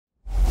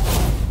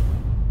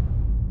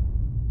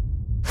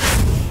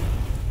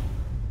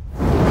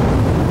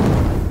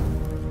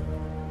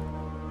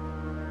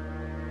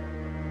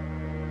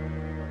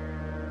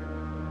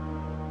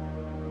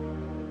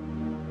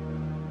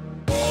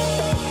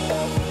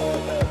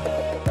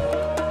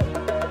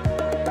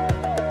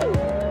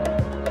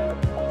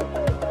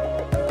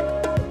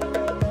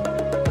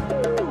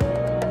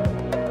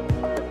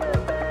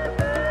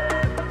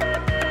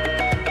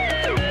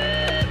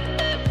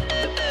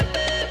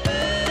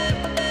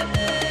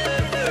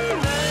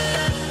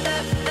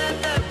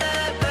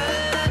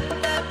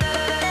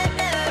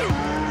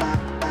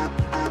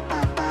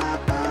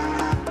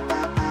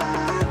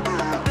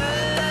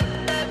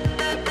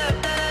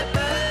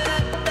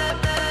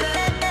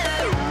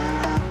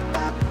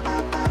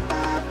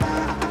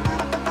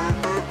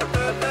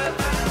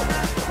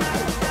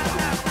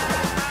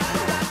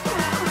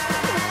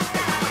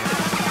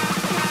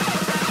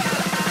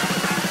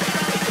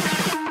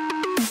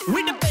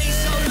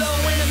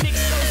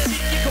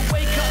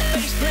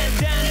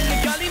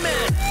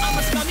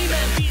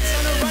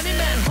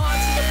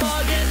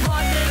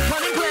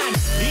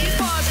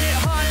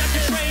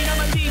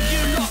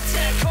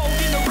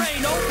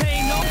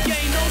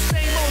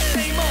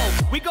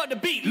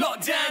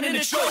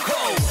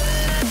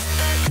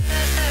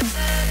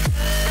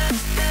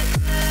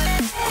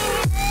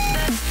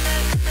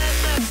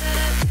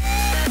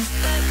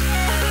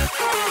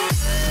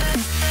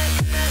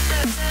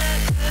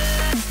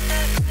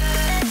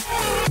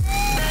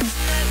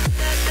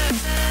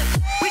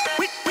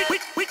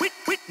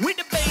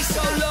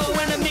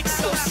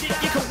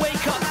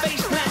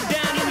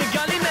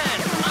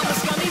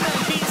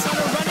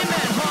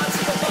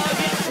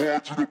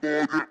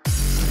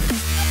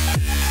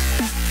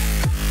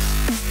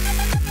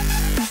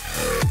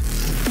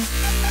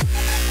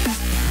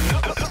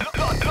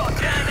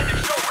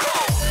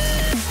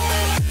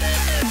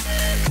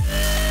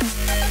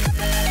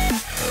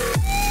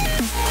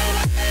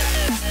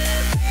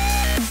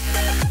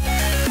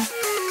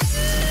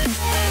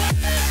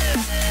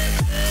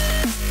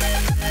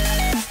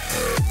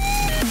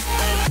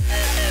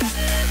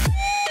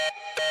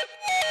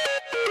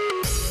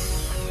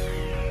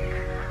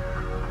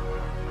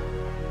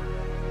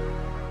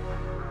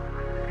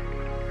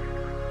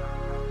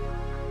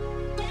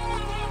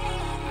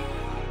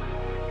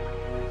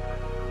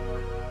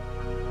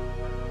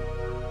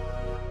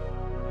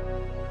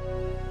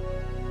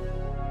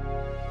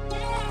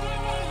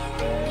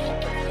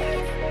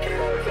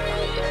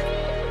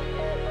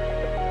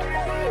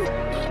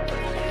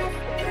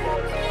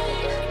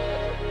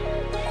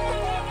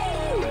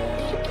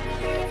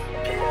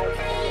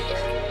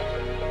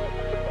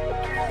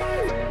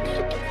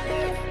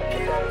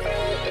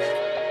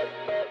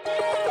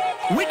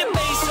With the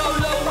bass so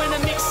low and the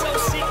mix so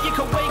sick, you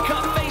can wake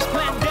up, face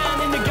plant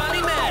down in the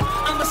gully, man.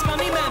 I'm a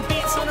scummy man,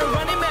 beats on a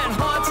running man,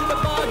 hard to the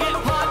bar, get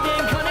hard,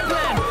 then cunning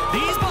plan.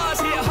 These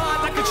bars hit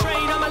hard like a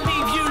train, I'ma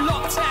leave you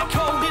locked out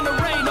cold in the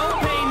rain. No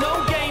pain,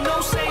 no gain,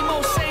 no same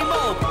old, same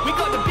old. We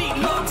got the beat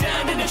locked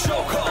down in the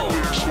chokehold.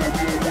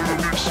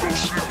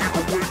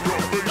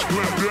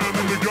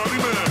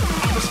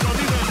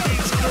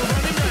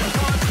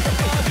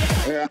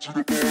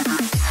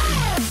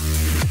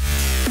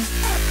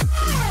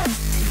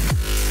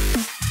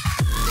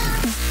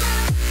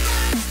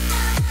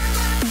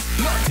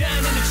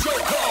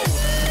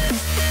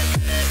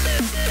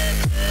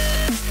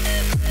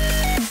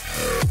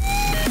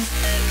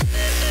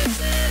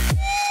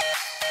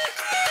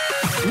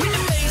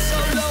 So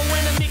low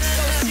and the mix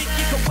so sick,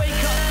 you can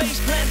wake up, face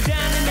plant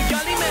down in the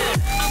gully, man.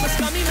 I'm a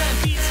scummy man,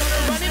 beats on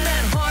a running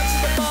man, hard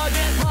to the bar,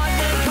 get hard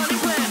to the bar, get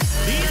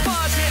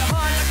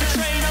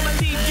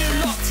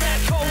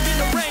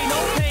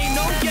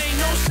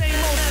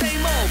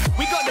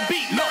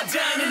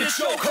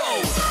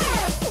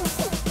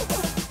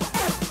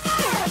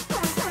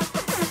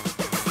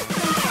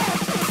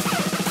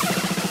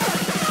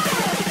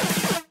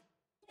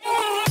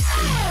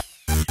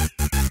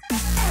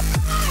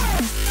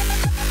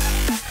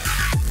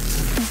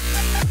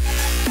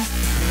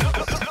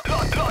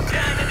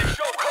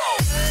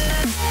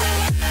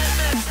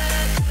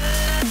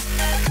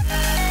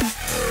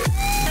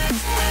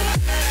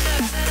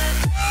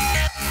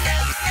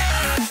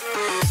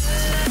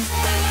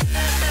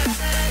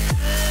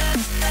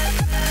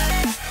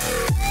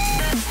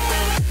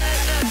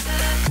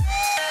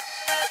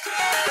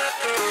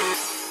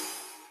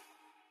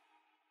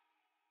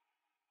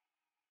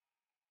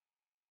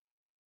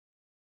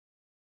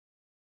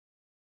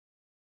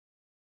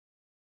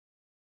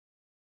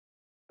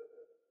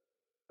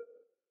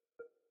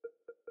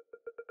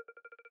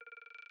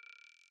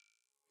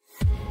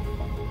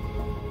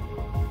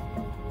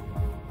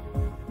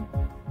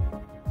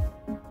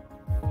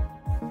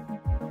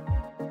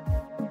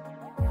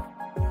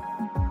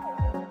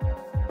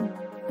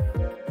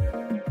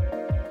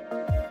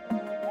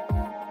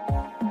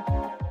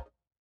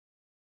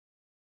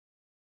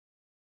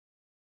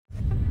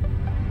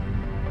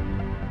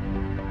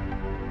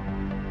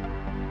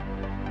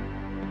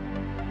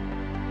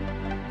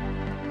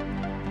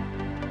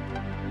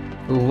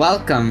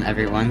Welcome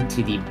everyone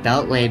to the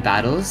Beltway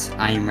battles.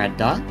 I am Red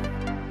Dot.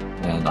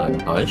 And I'm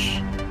Hush.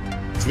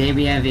 Today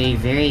we have a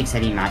very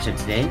exciting matchup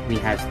today. We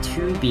have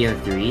two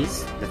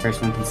BO3s, the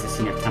first one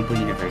consisting of Temple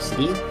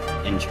University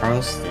and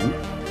Charleston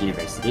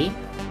University.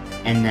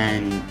 And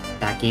then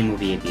that game will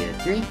be a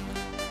BO3.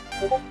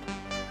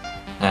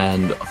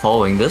 And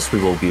following this,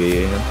 we will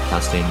be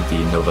casting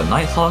the Nova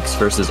Nighthawks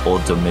versus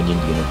Old Dominion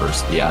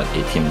University at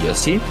 8 PM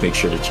EST. Make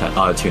sure to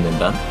tune in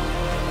then.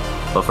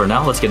 But for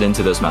now, let's get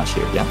into this match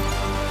here, yeah?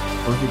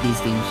 Both of these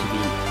games should be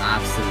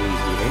absolute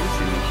heaters,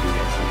 so make sure you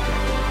guys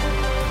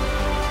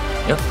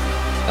enjoy. Yep.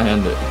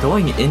 And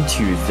going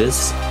into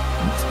this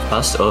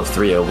best of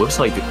 3, it looks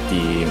like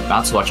the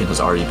map selection has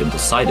already been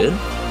decided.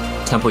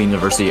 Temple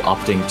University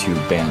opting to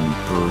ban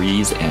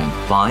Breeze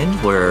and Bind,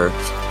 where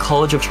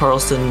College of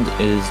Charleston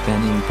is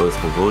banning both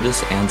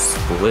Lotus and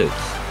Split.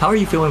 How are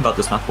you feeling about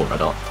this map, Red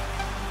Dot?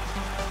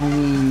 I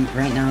mean,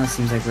 right now it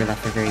seems like we're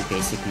left with very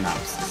basic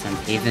maps. Some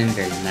Haven,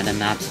 very meta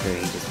maps,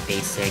 very just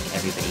basic,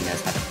 everybody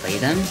knows how to play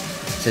them.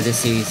 So this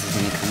series is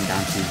going to come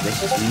down to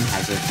which team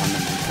has their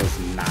fundamentals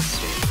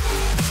mastered.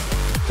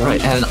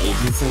 Right, and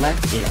Agent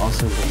select, it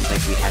also looks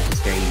like we have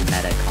just very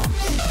meta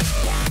comps.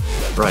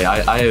 Right,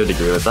 I would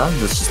agree with that.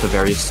 This is just a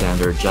very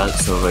standard Jet,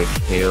 so like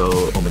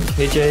KO, Omen,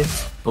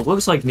 KJ. But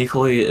looks like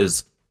Nikoli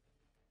is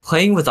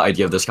playing with the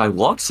idea of this guy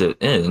walks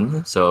it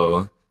in,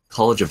 so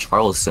College of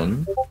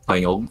Charleston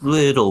playing a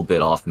little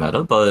bit off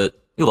meta, but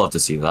you love to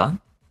see that.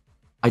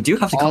 I do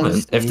have to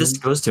comment, if this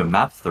goes to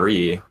map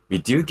 3, we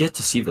do get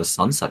to see the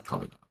sunset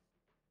coming up.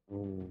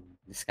 Ooh,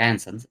 the sky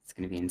and sunset's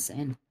gonna be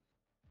insane.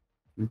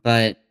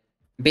 But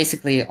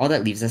basically, all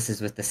that leaves us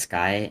is with the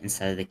sky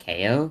instead of the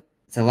KO.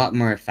 It's a lot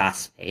more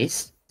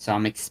fast-paced, so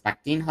I'm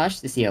expecting Hush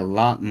to see a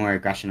lot more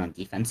aggression on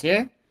defense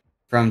here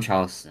from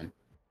Charleston.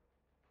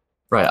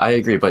 Right, I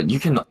agree, but you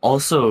can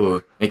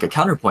also make a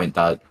counterpoint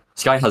that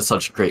Sky has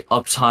such great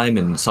uptime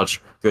and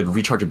such good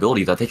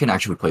rechargeability that they can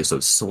actually play so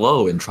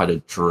slow and try to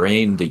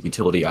drain the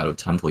utility out of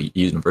Temple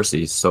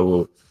University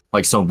so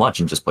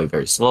much and just play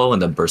very slow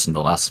and then burst in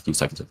the last few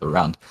seconds of the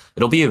round.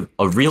 It'll be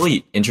a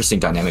really interesting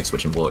dynamic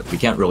switch, and we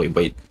can't really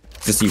wait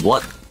to see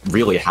what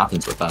really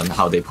happens with that and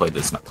how they play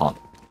this comp.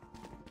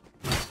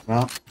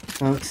 Well,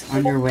 folks,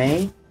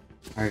 underway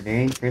our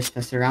very first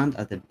test round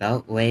of the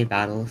Beltway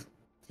battles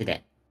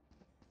today.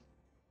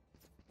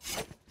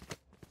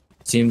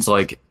 Seems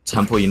like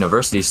Temple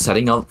University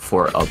setting up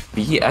for a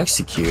B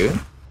execute.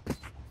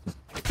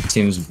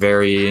 Seems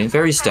very,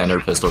 very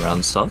standard pistol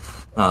round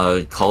stuff.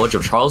 College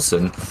of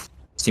Charleston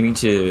seeming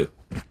to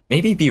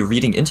maybe be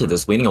reading into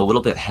this, leaning a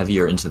little bit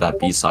heavier into that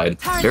B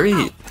side.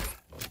 Very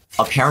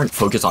apparent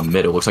focus on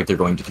mid. It looks like they're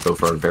going to go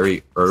for a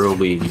very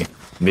early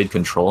mid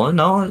control. And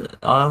now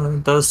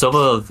the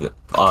Silva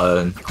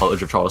of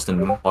College of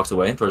Charleston walks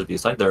away towards the B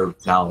side. They're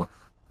now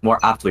more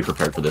aptly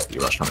prepared for this B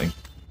rush coming.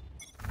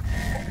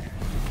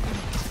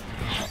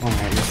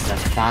 Alright, this is a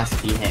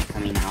fast B hit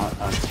coming out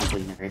of Temple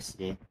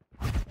University.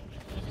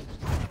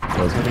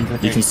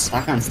 They're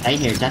stuck on site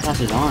here. Jet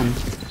Dash is on.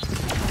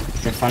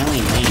 They're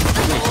funneling lane.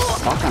 They're just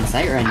stuck on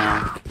site right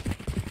now.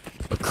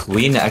 A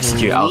clean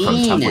execute out from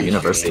Temple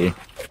University.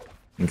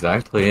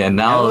 Exactly, and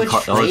now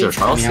College of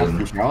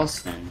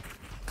Charleston.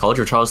 College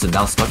of Charleston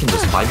now stuck in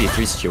this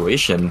 5v3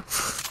 situation,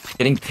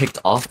 getting picked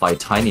off by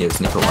Tiny as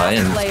Nikolai,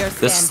 and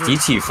this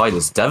DT fight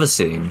is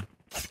devastating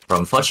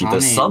from Fletchy. The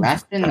sub.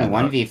 That's in the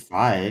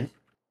 1v5.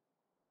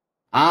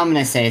 I'm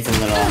gonna say it's a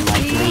little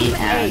unlikely,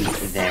 and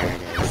there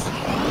it is.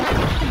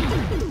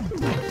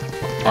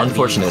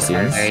 Unfortunate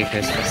scenes. Very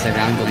first pistol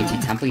round going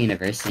to Temple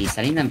University,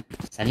 setting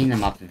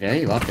them up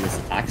very well for this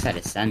attack side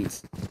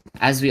Ascent.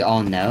 As we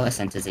all know,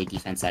 Ascent is a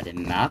defense-sided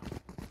map,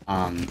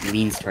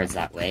 leans towards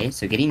that way,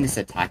 so getting this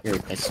attacker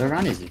with pistol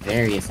round is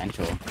very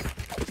essential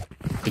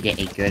to get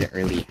a good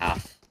early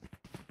half.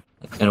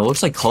 And it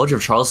looks like College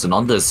of Charleston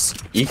on this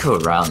eco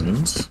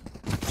round,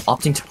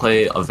 opting to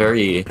play a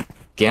very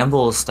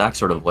gamble stack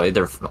sort of way.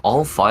 They're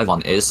all 5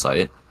 on A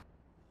site.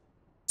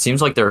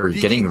 Seems like they're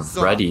getting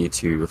ready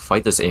to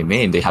fight this A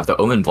main. They have the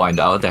Omen blind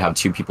out. They have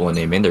 2 people in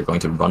A main. They're going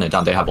to run it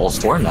down. They have all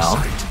 4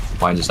 now.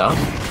 Blind is out,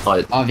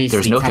 but obviously,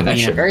 there's no Temple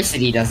connection.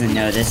 University doesn't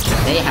know this,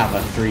 but they have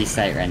a free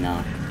site right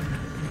now.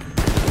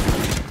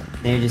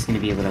 They're just going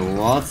to be able to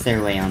waltz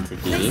their way onto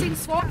B.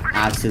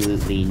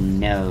 Absolutely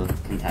no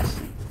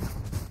contestant.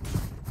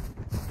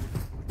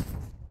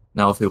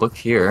 Now, if we look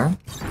here,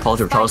 College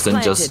of Charleston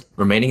just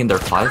remaining in their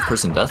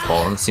 5-person death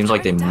ball. It seems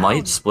like they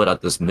might split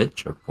at this mid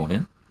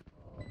checkpoint.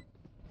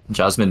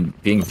 Jasmine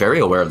being very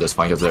aware of this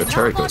fight because their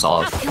turret goes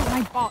off.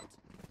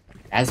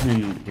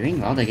 Jasmine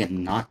doing well to get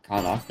not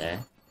caught off there.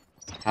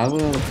 How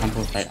will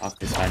Temple fight off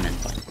this 5-man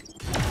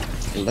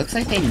fight? It looks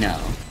like they know.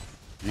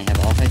 And they have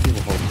all 5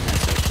 people holding them,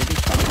 so it should be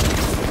fun.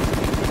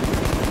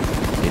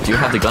 They do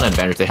have the gun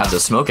advantage. They have the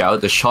smoke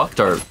out. The shock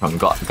dart from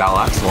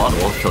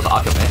Galaxolotl kills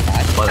Akame.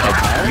 But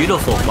a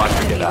beautiful flash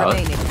to get out.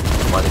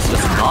 But it's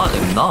just not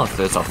enough.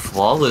 It's a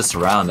flawless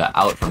round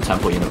out from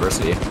Temple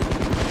University.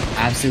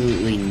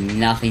 Absolutely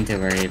nothing to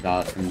worry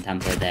about from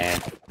Temple there.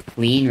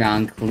 Clean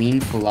round, clean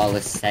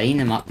flawless, setting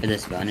them up for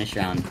this bonus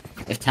round.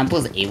 If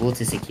Temple's able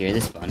to secure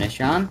this bonus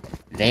round,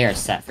 they are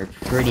set for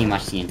pretty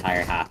much the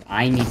entire half.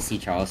 I need to see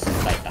Charleston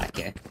fight back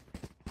here.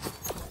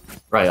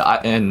 Right,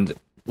 and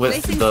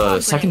with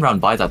the second round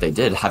buy that they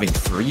did, having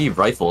 3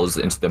 rifles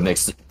into the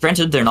mix,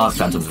 granted they're not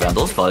Phantom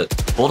Vandals, but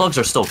Bulldogs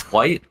are still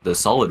quite the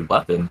solid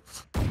weapon.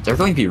 They're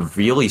going to be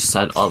really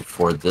set up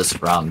for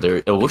this round.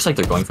 It looks like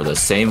they're going for the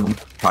same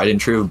tried and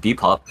true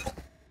B-pop,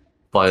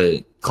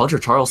 but College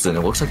of Charleston,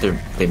 it looks like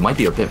they might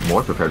be a bit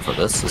more prepared for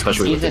this,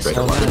 especially with the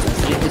greater weapon. Let's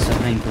see if the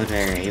Silva and Code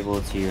are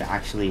able to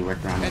actually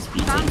work around this B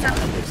take now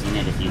that they've seen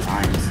it a few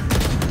times.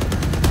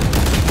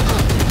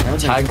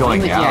 Tag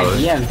going out. The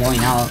idea of going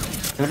out.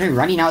 So they're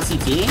running out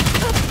CT.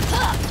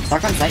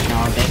 Stuck on site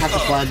now. They have to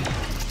flood.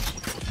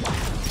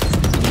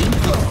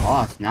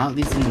 Off. Now at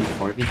least in the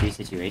 4v3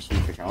 situation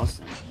for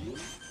Charleston.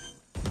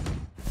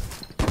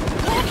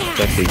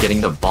 Actually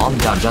getting the bomb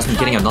down. Jasmine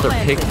getting another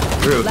pick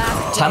through.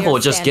 Temple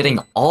just getting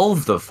all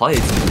of the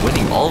fights and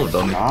winning all of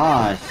them.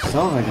 Gosh,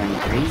 Silva going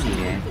crazy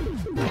here.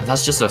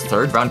 That's just a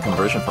 3rd round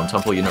conversion from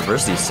Temple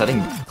University,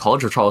 setting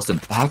College of Charleston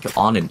back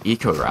on an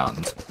eco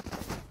round.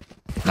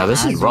 Now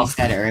this is rough.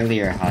 As we said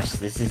earlier, Hush,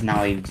 this is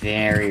now a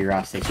very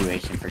rough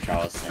situation for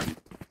Charleston.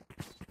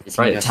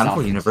 Right,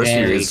 Temple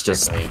University is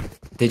just...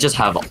 They just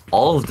have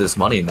all of this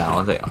money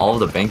now, all of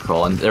the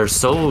bankroll, and they're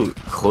so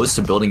close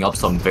to building up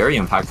some very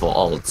impactful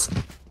ults.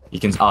 You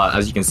can,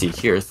 as you can see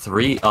here,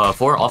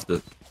 4 off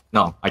the...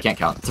 No, I can't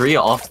count. 3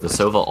 off the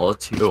Sova ult,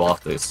 2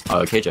 off this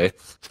KJ.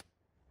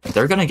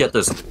 They're gonna get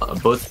this,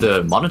 both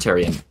the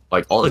monetary and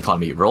like all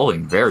economy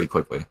rolling very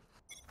quickly.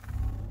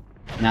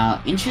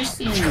 Now,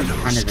 interesting kind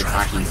of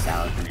attacking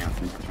style coming out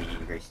from Temple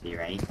University,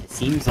 right? It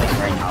seems like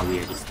right now we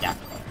are just death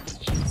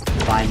players.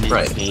 5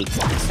 minute takes,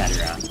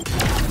 etc.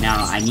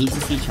 Now, I need to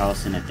see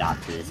Charleston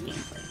adapt to this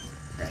gameplay,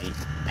 right?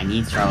 I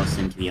need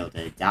Charleston to be able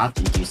to adapt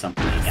and do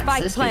something against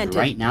this, because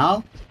right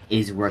now, it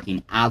is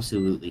working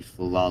absolutely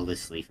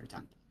flawlessly for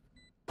Temple.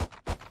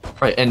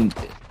 Right, and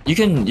you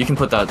can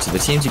put that to the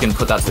teams, you can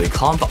put that to the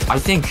comp. I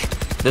think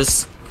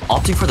this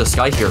opting for the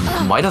Sky here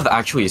might have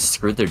actually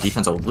screwed their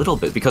defense a little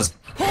bit, because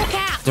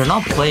they're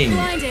not playing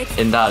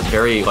in that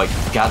very, like,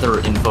 gather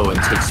info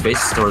and take space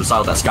sort of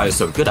style that Sky is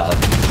so good at.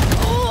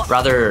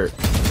 Rather,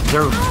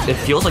 it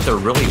feels like they're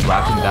really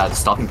lacking that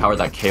stopping power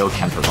that KO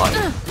can provide.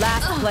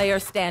 Last player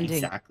standing.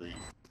 Exactly.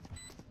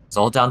 It's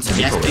all down to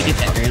Yes, Nikolai. we get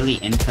the early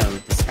info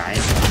with the Sky,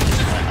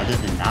 but other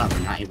than that, we're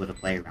not able to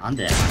play around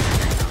it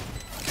right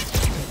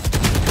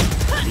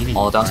now.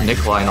 All down to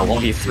Nikolai in a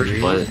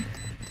 1v3, but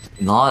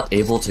not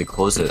able to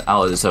close it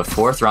out. It's a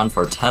 4th round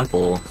for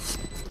Temple.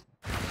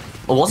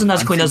 It wasn't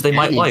as clean as they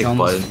might like,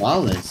 but...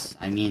 flawless.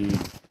 I mean,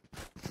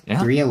 yeah.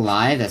 3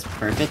 alive, that's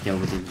perfect.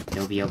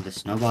 They'll be able to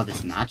snowball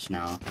this match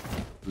now,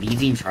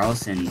 leaving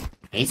Charleston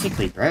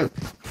basically broke.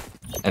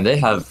 And they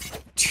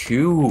have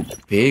 2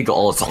 big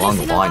ults along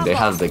the line. They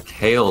have the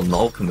KO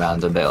null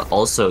command and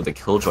also the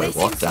Killjoy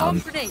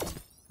lockdown.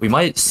 We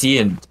might see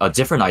a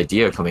different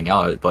idea coming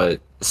out, but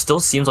it still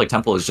seems like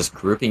Temple is just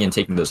grouping and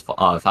taking this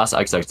fast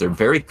XX. They're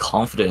very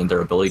confident in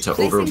their ability to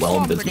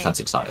overwhelm the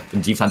defensive side.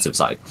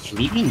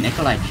 Leaving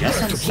Nikolai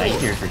just on site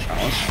here for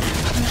Charleston.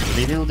 Will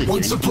they be able to do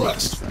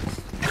anything?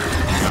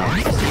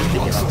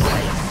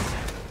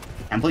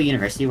 Temple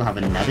University will have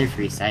another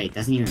free site. It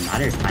doesn't even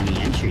matter if finding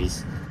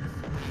entries.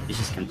 It's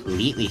just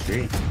completely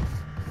free.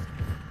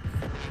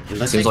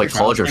 It seems like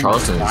College or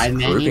Charleston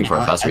is grouping for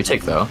a fast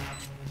retake, though.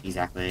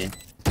 Exactly.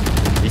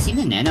 They see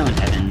the nano in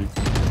heaven.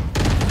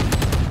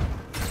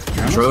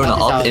 Drone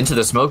up into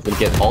the smoke will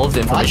get all of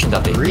the information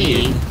that they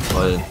need,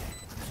 but...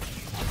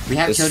 We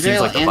have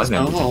Killjoy and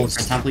Snowball for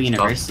Temple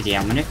University.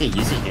 I wonder if they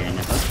use it here in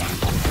the first one.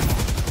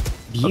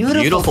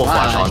 Beautiful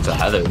flash onto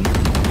heaven.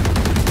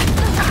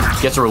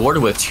 Gets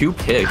rewarded with 2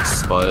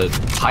 picks, but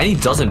Tiny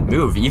doesn't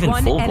move, even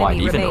full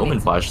blind, even Omen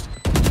flashed.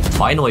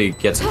 Finally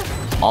gets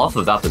off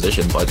of that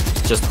position, but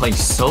just playing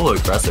so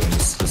aggressive and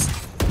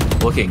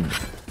just looking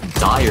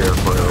dire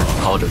for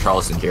College of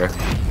Charleston here.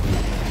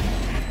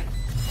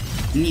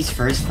 In these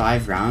first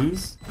 5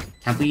 rounds,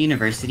 Temple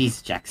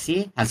University's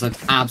Jexy has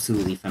looked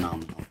absolutely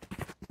phenomenal.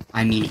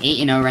 I mean,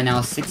 8-0 right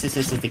now, 6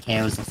 assists with the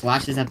KOs, the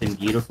flashes have been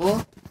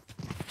beautiful.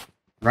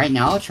 Right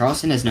now,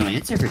 Charleston has no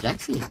answer for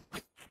Jexy.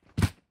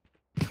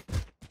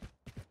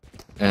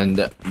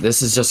 And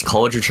this is just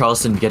College of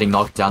Charleston getting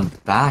knocked down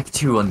back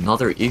to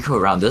another eco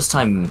round, this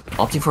time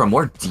opting for a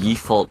more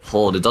default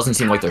hold. It doesn't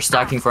seem like they're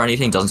stacking for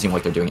anything, doesn't seem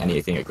like they're doing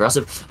anything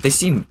aggressive. They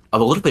seem a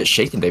little bit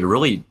shaken. They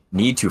really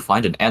need to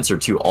find an answer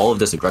to all of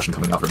this aggression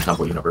coming out from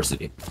Temple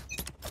University.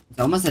 It's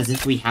almost as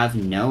if we have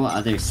no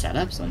other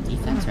setups on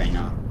defense right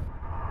now.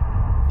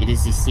 It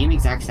is the same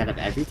exact setup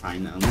every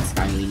time. Omen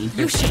Sky leaning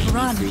towards A,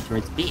 B3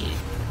 towards B.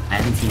 I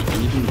haven't seen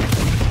anything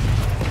different.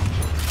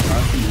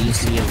 Charleston needs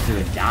to be able to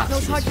adapt to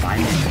this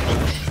 5-minute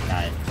push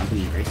that Temple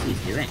University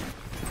is doing.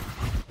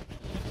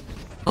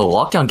 The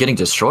lockdown getting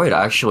destroyed,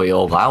 actually,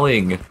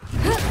 allowing,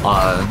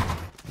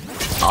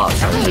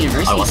 Temple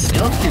University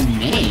still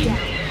committing.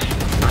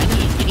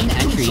 Tiny getting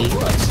entry.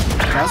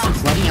 Charleston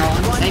flooding out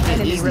on the site, but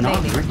it is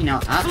not working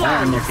out at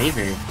all in their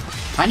favor.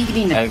 Tiny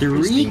getting the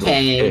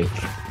 3K.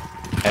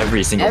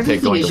 Every single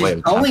pick going the way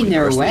of Temple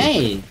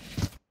University.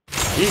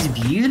 It is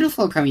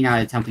beautiful coming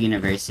out of Temple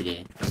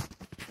University.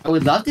 I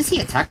would love to see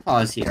a tech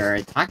pause here, or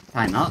a tech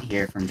timeout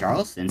here from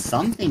Charleston.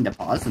 Something to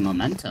pause the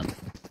momentum.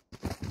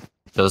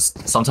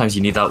 Just sometimes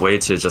you need that way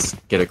to just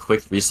get a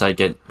quick reset,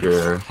 get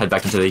your head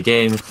back into the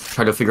game,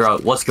 try to figure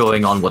out what's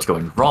going on, what's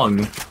going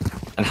wrong,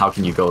 and how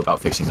can you go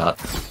about fixing that.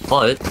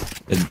 But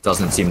it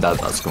doesn't seem that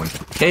that's going to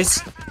be the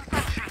case.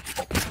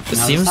 It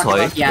seems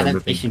like the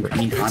adaptation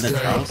coming out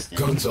of Charleston,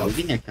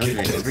 moving their code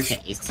right over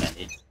to ace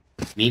side.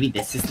 Maybe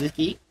this is the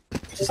key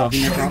to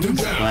solving their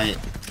problems, but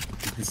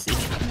let's see.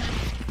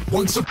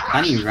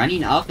 Honey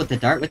running up with the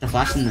dart with the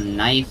flash and the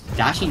knife,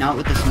 dashing out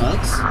with the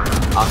smokes.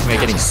 Akame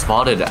getting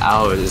spotted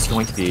out is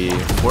going to be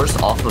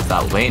forced off of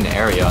that lane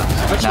area.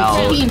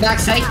 Now, getting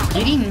backside,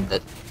 getting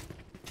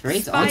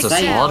trades on it's a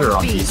site. slaughter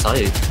on the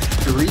site.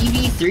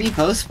 3v3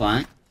 post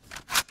spawn.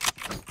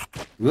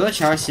 Will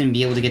Charleston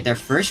be able to get their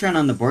first run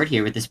on the board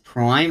here with this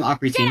prime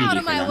opportunity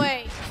for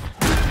them?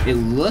 It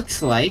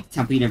looks like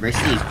Temple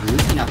University is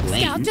grouping up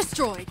lane. Scout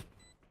destroyed.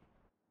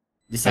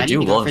 Deciding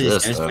to go for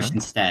this air push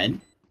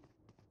instead.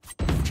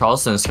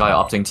 Charleston and Sky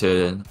opting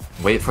to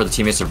wait for the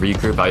teammates to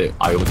regroup.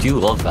 I do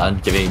love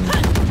that, giving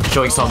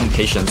showing some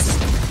patience,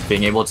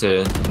 being able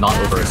to not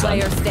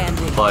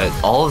overextend. But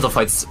all of the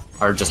fights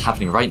are just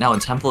happening right now,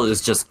 and Temple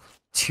is just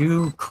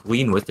too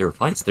clean with their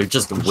fights. They're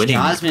just winning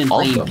Jasmine all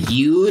of playing them.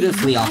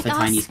 beautifully off the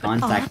Tiny's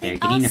contact there,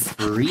 getting a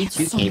free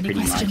 2K pretty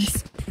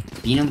much.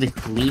 Being able to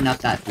clean up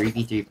that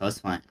 3v3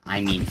 post one, I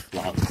mean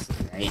flawlessly,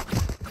 right?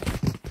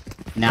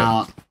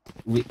 Now,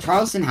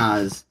 Charleston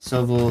has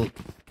Soval,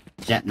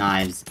 Jet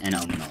Knives, and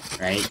Ominal,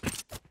 right?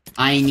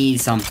 I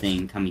need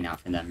something coming out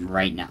for them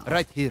right now.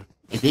 Right here.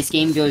 If this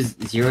game goes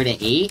 0 to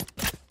 8,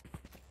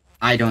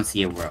 I don't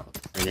see a world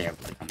where they're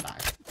able to come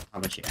back. How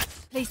about you?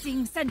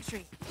 Placing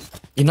sentry.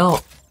 You know,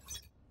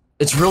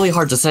 it's really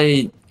hard to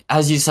say.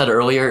 As you said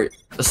earlier,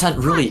 Ascent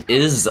really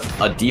is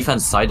a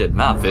defense-sided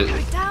map.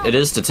 It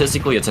is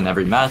statistically, it's in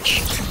every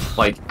match.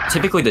 Like,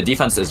 typically the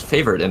defense is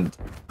favored, and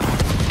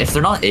if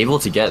they're not able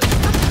to get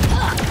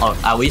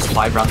at least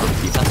 5 rounds of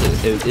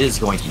defense, it is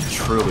going to be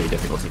truly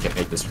difficult to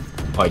make this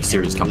like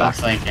series come back.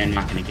 Looks like they're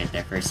not going to get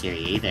their first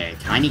series either.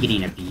 Tiny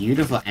getting a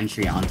beautiful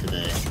entry onto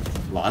the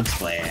Logs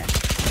player.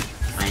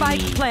 I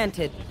mean,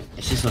 planted.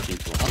 it's just looking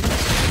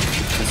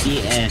flawless. We'll see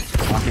if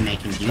Wakame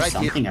can do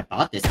something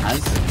about this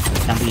as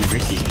Temple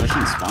University is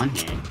pushing spawn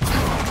here. It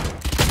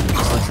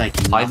just looks like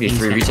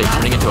 5v3 retake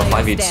turning into a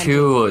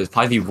 5v2,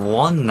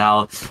 5v1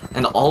 now,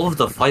 and all of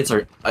the fights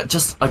are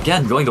just,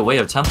 again, going the way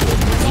of Temple.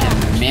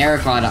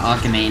 Miracle to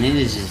Akame, and it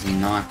is just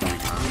not going on.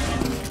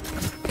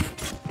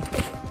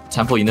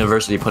 Temple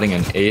University putting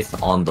an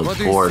 8th on the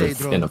board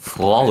in a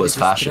flawless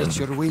fashion.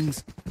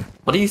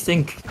 What do you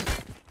think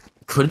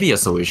could be a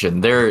solution?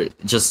 They're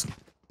just...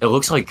 It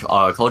looks like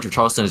College of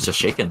Charleston is just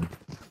shaken.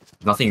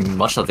 Nothing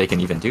much that they can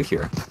even do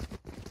here.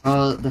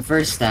 Well, the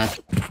first step,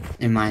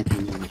 in my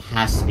opinion,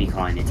 has to be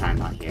calling a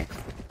timeout here.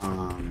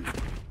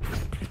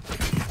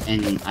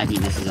 And I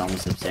think this is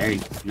almost absurd,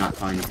 not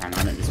calling a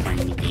timeout at this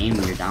point in the game.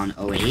 When you're down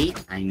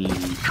 0-8, I mean,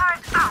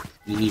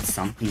 you need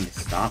something to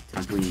stop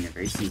Temple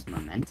University's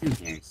momentum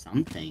here,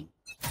 something.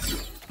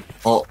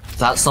 Well,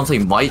 that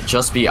something might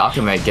just be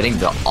Akame getting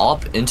the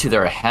AWP into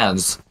their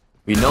hands.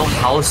 We know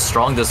how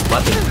strong this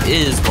weapon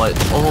is, but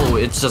oh,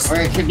 it's just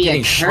or it could be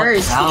a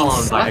curse getting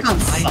stuck on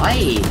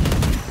sight.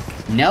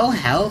 No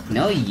help,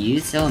 no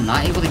use, still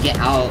not able to get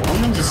out.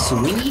 Omen just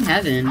swinging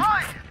heaven.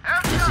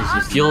 This is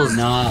just feels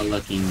not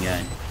looking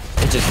good.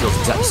 It just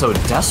feels so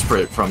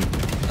desperate from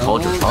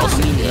College of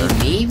Charleston here.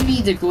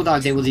 Maybe the Cool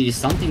Dog's able to do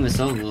something with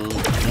Solo. It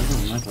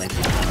doesn't look like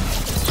that.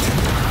 This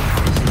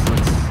just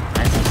looks,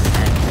 as I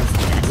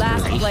said,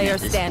 Last desperation player at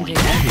this standing.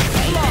 point. That is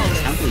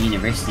right. Temple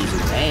University's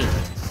away.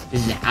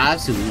 This is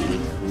absolutely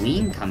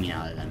clean coming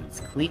out of them. It's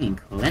clean and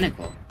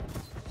clinical.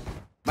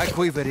 My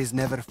quiver is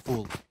never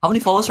full. How many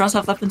flawless rounds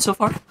have left in so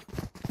far?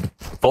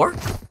 4?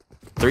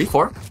 3,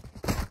 4?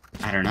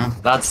 I don't know.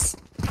 That's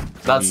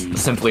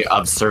simply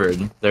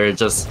absurd.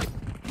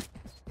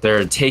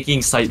 They're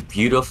taking sight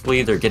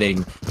beautifully, they're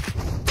getting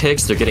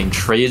picks, they're getting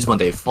trades when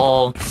they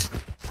fall.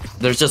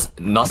 There's just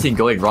nothing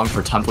going wrong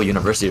for Temple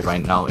University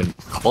right now, and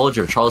College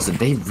of Charleston,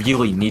 they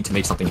really need to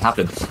make something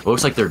happen. It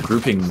looks like they're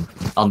grouping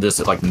on this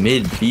like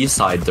mid B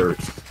side. They're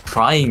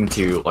trying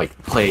to like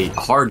play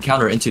hard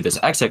counter into this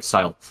XX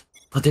style,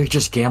 but they're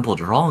just gambled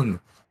wrong.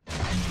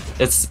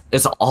 It's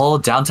all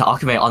down to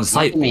Akame on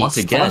site once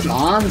again.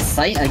 On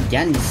site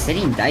again,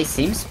 sitting dice,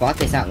 same spot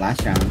they sat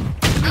last round.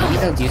 Maybe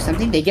they'll do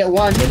something. They get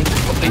one. They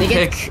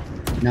pick.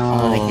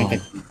 No, they can't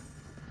get.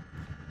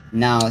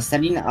 Now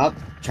setting up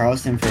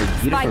Charleston for a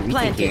beautiful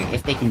retake here,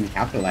 if they can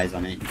capitalize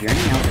on it. Journey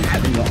out in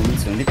heaven will only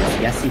swing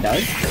because yes he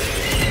does.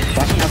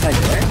 Flashing outside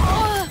door.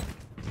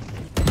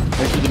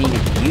 Bushy getting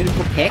a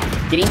beautiful pick.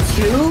 Getting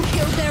 2.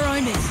 Kill their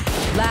owners.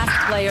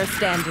 Last player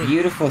standing.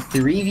 Beautiful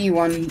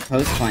 3v1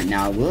 post plant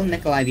now. Will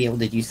Nikolai be able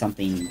to do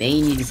something?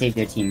 They need to save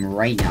their team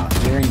right now,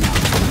 here and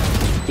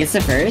now. Gets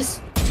the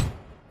first.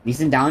 Leaves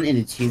them down in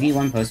a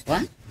 2v1 post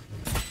plant.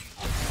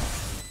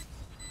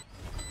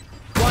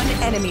 One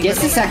enemy.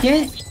 Gets the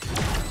second.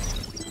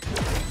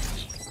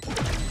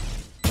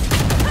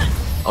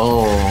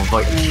 Oh,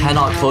 but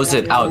cannot close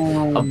it out.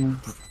 A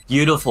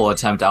beautiful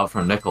attempt out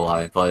from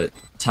Nikolai, but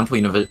Temple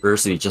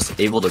University just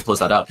able to close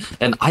that out.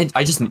 And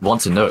I just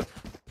want to note,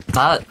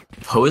 that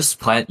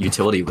post-plant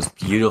utility was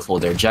beautiful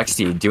there.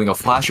 Jexy doing a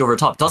flash over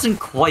top. Doesn't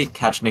quite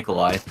catch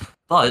Nikolai,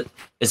 but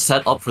is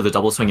set up for the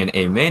double swing in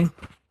A main.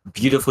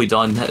 Beautifully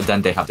done.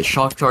 Then they have the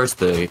shock charge,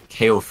 the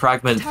KO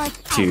fragment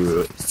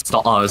to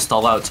stall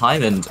out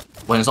time, and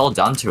when it's all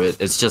down to it,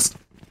 it's just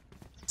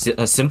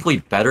simply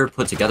better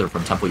put together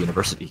from Temple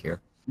University here.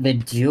 The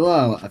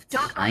duo of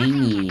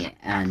Tiny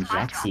and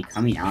Jexy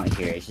coming out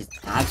here is just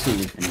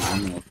absolutely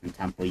phenomenal from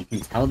Temple. You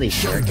can tell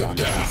they've worked on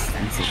it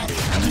extensively.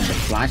 I mean, the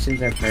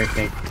flashes are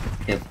perfect,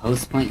 the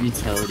post-point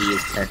utility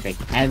is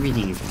perfect,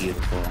 everything is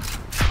beautiful.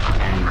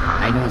 And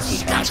I don't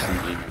see Charleston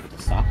being able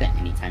to stop it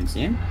anytime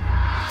soon.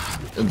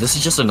 This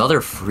is just another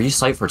free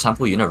site for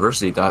Temple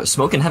University. The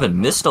Smoke in Heaven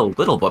missed a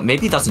little, but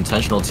maybe that's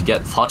intentional to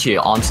get Fachi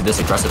onto this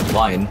aggressive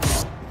line.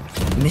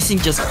 Missing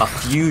just a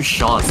few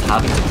shots,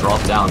 having to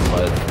drop down,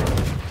 but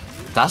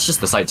that's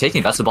just the side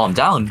taking. That's the bomb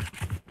down.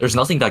 There's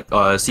nothing that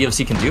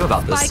CFC can do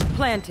about this. Spike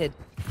planted.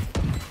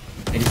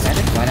 They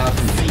decided to spread out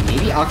from 3.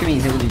 Maybe Alchemy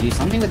is able to do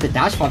something with the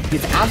dash pop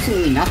because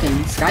absolutely nothing.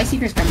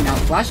 Skyseeker's coming out,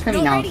 Flash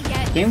coming out.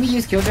 Can we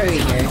use Killjoy right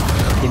here?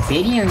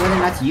 Debating on whether or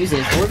not to use it.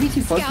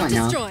 4v2 close point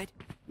now.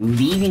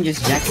 Leaving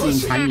just Jexy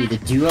and Tiny, the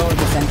duo of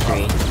the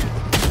century.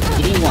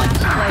 Getting 1,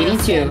 getting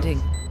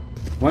 2.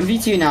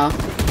 1v2 now.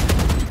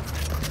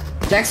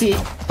 Jexy,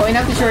 pulling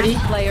out the shorty.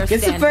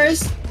 Gets the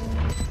first.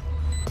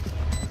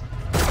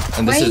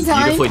 And this is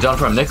beautifully done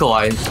from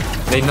Nikolai.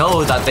 They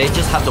know that they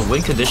just have the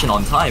win condition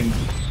on time.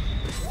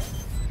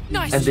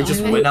 Nice. And they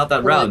just win out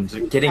that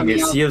round, getting the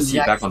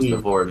COC back onto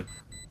the board.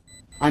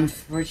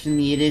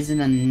 Unfortunately, it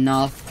isn't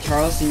enough.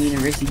 Charleston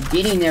University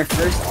getting there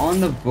first on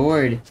the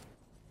board.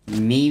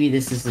 Maybe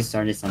this is the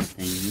start of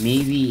something.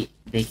 Maybe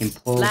they can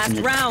pull from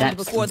the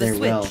depths of their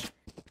will.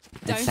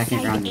 The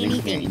second round win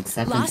here and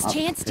set them up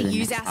chance for to the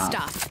use next our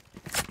half. stuff.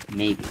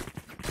 Maybe.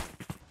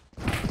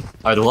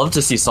 I'd love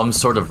to see some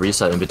sort of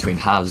reset in between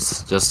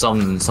halves. Just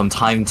some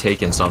time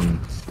taken, some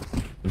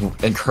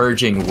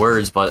encouraging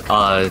words, but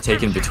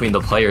taken between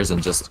the players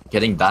and just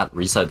getting that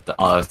reset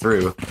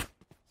through.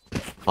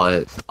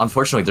 But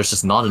unfortunately, there's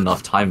just not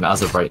enough time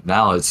as of right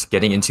now. It's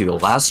getting into the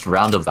last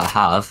round of the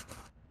half.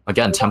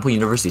 Again, Temple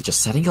University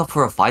just setting up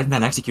for a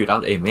 5-man execute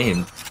out A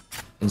main.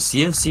 And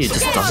CFC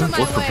just doesn't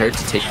look prepared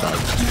to take that.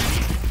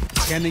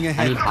 Scanning I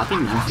ahead. mean, Popping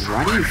is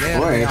running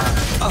for it.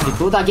 The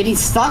Bulldog getting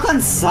stuck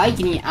on site,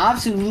 getting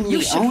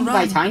absolutely owned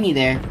by Tiny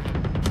there.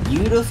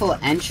 Beautiful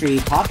entry,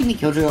 popping the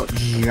Killjoy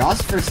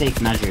just for safe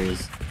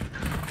measures.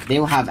 They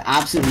will have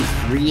absolutely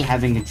free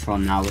heaven control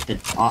now with the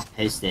top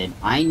posted.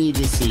 I need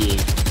to see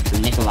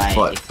from Nikolai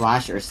a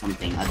flash or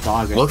something, a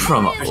dog or Look at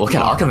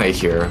Akame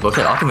here. Look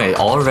at Akame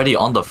already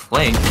on the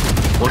flank,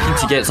 looking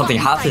to get something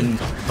happen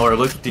or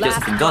looking to get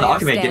something done.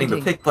 Akame getting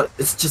the pick, but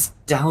it's just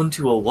down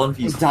to a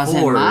 1v4. It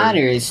doesn't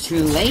matter. It's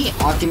too late.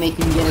 Akame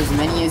can get as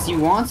many as he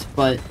wants,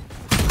 but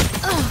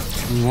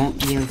he won't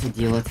be able to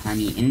deal with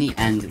Tiny in the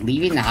end,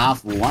 leaving the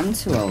half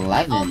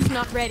 1-11.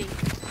 Not ready.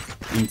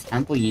 In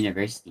Temple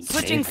University.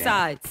 Switching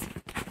sides.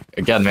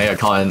 Again, may I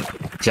comment,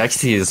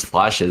 Jexy's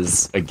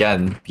flashes,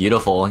 again,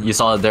 beautiful. You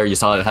saw it there, you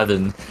saw it in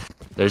heaven.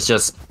 There's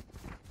just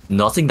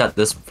nothing that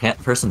this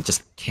person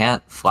just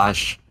can't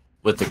flash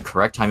with the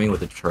correct timing,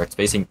 with the correct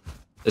spacing.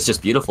 It's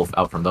just beautiful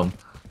out from them.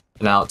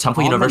 Now,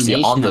 Temple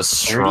University on the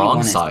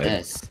strong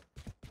side.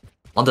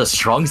 On the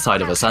strong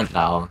side of Ascent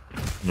now.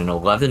 In an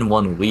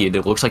 11-1 lead,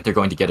 it looks like they're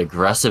going to get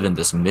aggressive in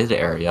this mid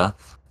area.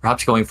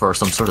 Perhaps going for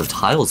some sort of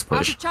tiles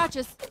push.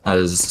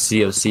 As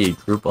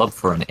CFC group up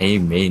for an A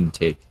main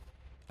take.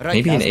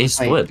 Maybe an A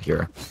split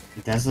here.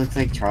 It does look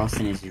like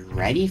Charleston is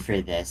ready for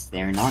this.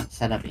 They're not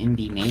set up in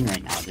B main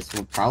right now. This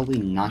will probably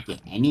not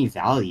get any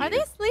value. Are they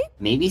asleep?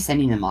 Maybe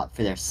sending them up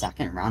for their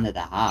second round of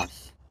the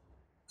half.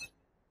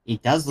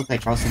 It does look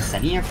like Charleston's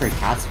setting up for a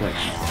cat split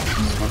right now.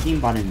 Smoking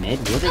bottom mid.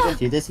 Will they go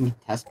through this and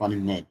test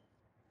bottom mid?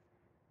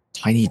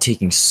 Tiny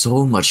taking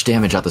so much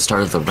damage at the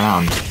start of the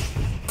round.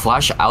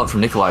 Flash out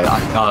from Nikolai.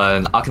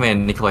 Akame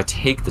and Nikolai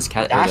take this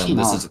cat area.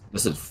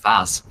 This is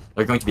fast.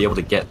 They're going to be able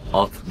to get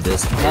up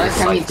this. Dark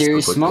coming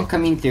through, smoke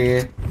coming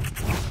through.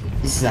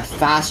 This is a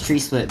fast tree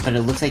split, but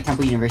it looks like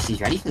Temple University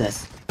is ready for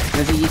this.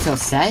 There's a util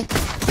set.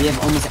 We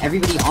have almost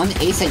everybody on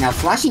the A site now.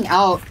 Flashing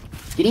out,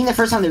 getting the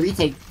first on the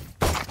retake.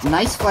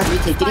 Nice flood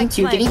retake. Getting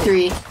 2, getting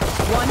 3,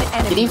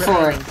 getting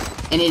 4,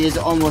 and it is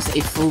almost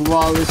a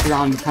flawless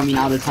round coming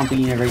out of Temple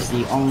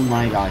University. Oh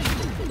my gosh.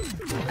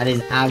 That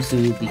is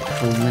absolutely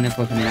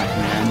clinical coming out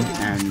from them,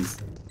 and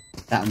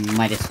that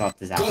might have swapped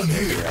disaster for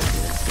the rest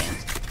of this game.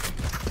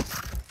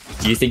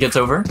 Do you think it's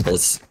over?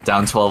 It's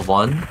down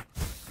 12-1.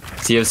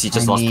 CFC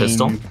just lost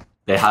pistol.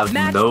 They have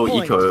no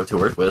eco to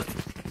work with.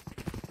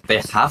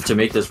 They have to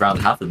make this round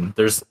happen.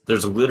 There's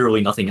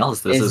literally nothing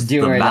else. This is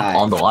the map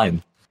on the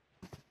line.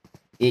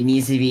 It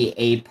needs to be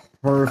a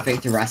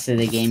perfect rest of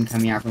the game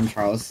coming out from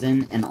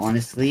Charleston, and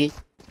honestly,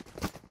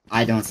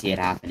 I don't see it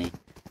happening.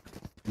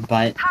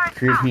 But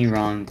prove me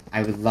wrong.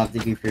 I would love to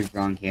be proved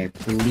wrong here.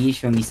 Please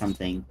show me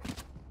something.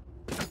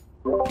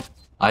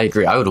 I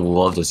agree. I would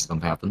love to see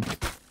something happen.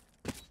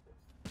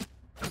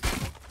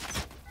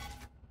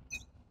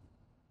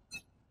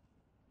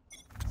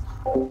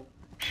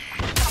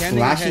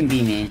 Flashing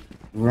B main,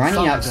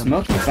 running up,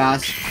 smoking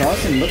fast.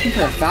 Charleston looking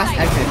for a fast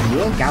exit.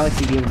 Will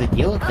Galaxy be able to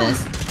deal with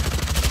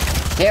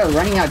this? Tail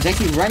running out,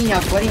 Jexy running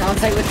out, flooding on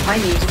site with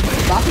Tiny,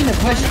 stopping the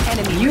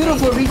push.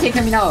 Beautiful retake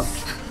coming out.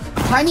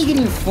 Tiny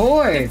getting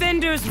 4.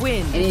 Defenders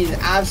win. And it is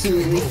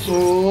absolutely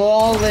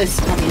flawless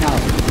coming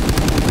out.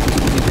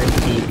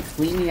 University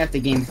cleaning up the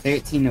game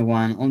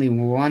 13-1. Only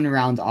one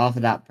round off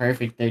of that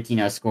perfect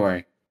 13-0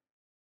 score.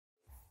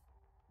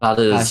 That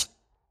is.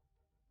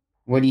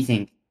 What do you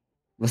think?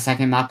 Will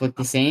second map look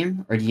the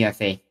same, or do you have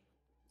faith?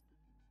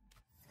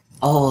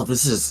 Oh,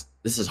 this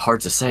is hard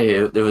to say.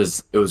 It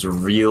was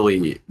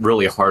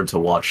really hard to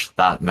watch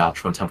that match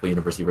from Temple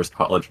University versus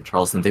College of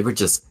Charleston.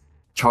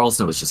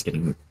 Charleston was just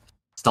getting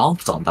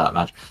stomped on that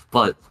match.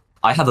 But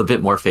I have a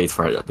bit more faith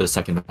for the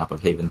second map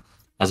of Haven,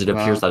 as it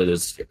appears that it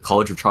is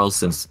College of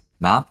Charleston's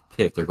map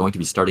pick. They're going to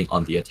be starting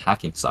on the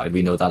attacking side.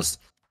 We know that's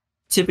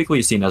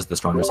typically seen as the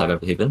stronger side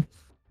of Haven.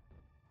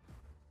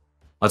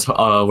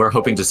 we're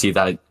hoping to see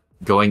that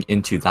going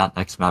into that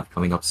next map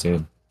coming up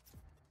soon.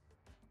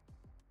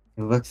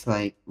 It looks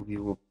like we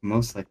will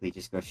most likely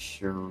just go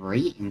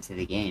straight into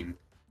the game.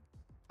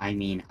 I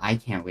mean, I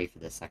can't wait for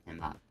the second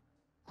map.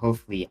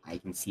 Hopefully, I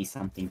can see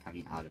something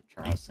coming out of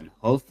Charleston.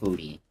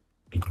 Hopefully,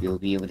 we'll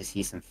be able to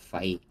see some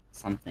fight,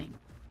 something.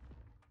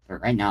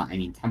 But right now, I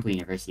mean, Temple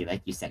University,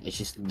 like you said, it's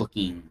just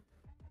looking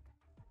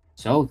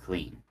so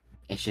clean.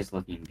 It's just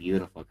looking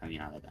beautiful coming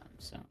out of them,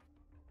 so.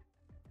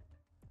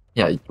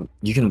 Yeah,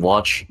 you can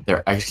watch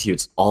their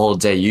executes all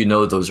day. You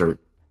know those are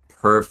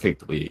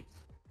perfectly,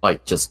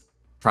 like, just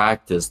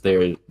practiced.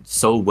 They're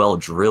so well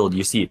drilled.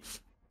 You see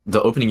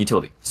the opening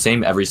utility,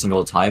 same every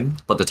single time,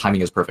 but the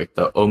timing is perfect.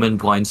 The Omen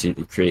blind to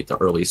create the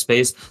early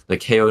space, the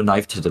KO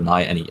knife to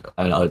deny any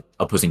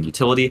opposing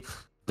utility,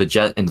 the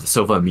Jet and the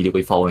Sova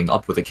immediately following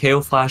up with a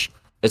KO flash.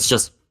 It's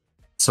just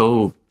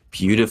so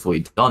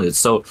beautifully done. It's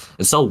so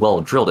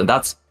well drilled, and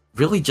that's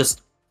really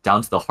just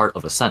down to the heart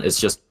of Ascent. It's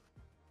just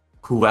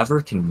whoever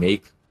can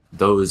make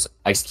those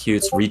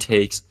executes,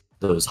 retakes,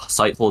 those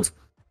sight holds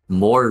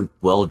more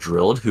well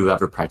drilled,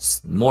 whoever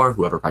practices them more,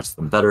 whoever practices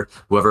them better,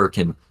 whoever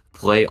can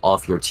play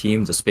off your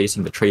team, the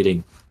spacing, the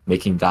trading,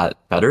 making that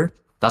better,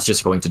 that's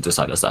just going to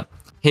decide Ascent.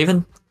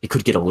 Haven, it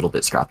could get a little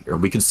bit scrappier.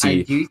 We could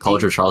see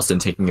College of Charleston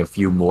taking a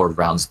few more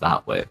rounds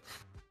that way.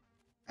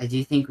 I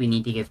do think we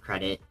need to give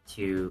credit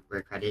to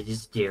where credit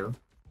is due.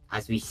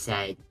 As we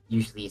said,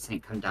 usually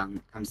Ascent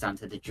comes down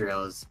to the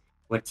drills,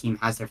 what team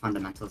has their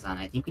fundamentals on.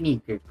 I think we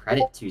need to give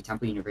credit to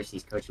Temple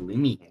University's coach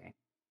Lumi here.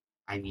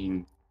 I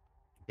mean,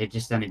 they've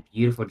just done a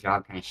beautiful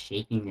job kind of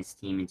shaping this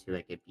team into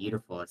like a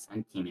beautiful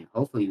Ascent team, and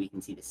hopefully we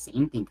can see the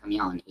same thing coming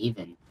out in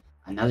Haven,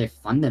 another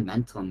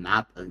fundamental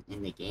map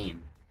in the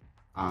game.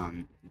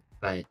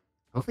 But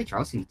hopefully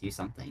Charleston can do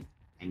something.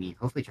 I mean,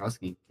 hopefully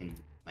Charleston can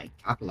like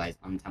capitalize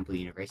on Temple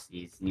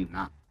University's new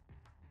map.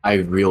 I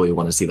really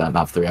want to see that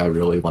map 3. I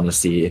really want to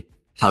see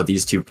how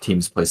these two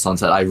teams play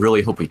Sunset. I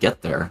really hope we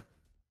get there.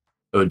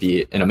 It would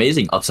be an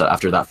amazing upset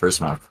after that first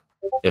map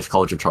if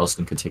College of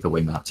Charleston could take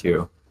away map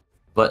 2.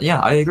 But yeah,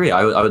 I agree.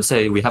 I would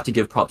say we have to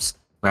give props.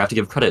 We have to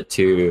give credit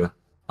to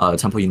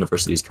Temple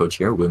University's coach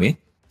here, Wumi.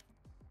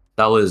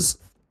 That was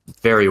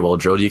very well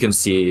drilled. You can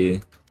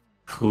see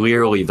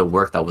clearly the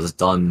work that was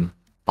done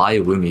by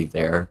Wumi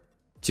there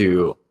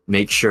to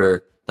make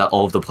sure that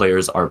all of the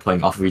players are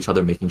playing off of each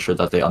other, making sure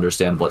that they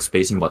understand what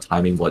spacing, what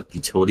timing, what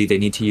utility they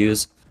need to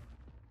use.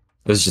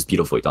 It was just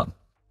beautifully done.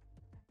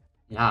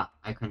 Yeah,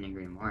 I couldn't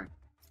agree more.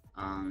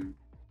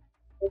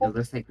 It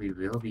looks like we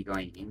will be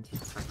going into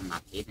the second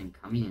map Haven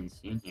coming in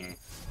soon here.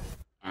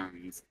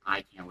 And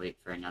I can't wait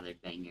for another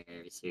banger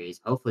series.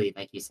 Hopefully,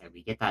 like you said,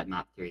 we get that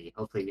map 3.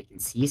 Hopefully we can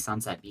see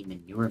Sunset being the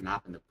newer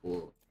map in the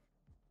pool.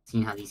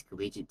 Seeing how these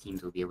collegiate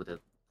teams will be able to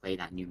play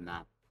that new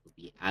map will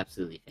be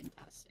absolutely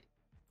fantastic.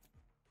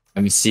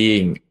 I'm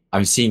seeing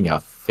a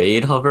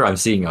Fade hover. I'm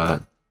seeing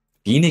a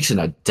Phoenix and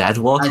a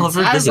Deadlock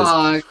hover.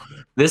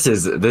 This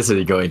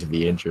is going to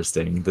be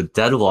interesting. The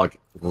Deadlock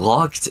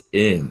locked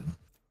in.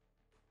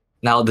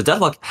 Now the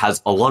Deadlock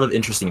has a lot of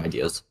interesting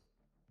ideas.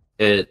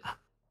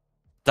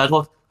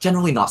 Deadlock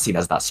generally not seen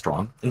as that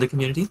strong in the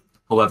community.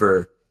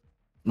 However,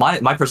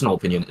 my personal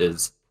opinion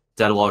is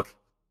Deadlock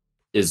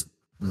is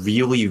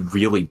really,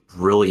 really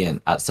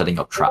brilliant at setting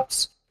up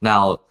traps.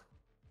 Now,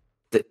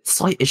 the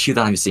slight issue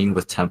that I'm seeing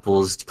with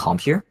Temple's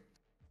comp here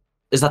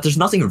is that there's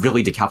nothing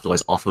really to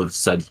capitalize off of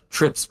said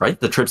trips, right?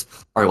 The trips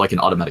are like an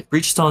automatic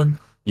breach stun.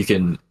 You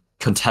can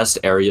contest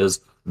areas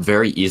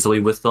very easily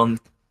with them,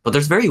 but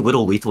there's very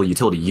little lethal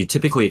utility. You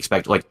typically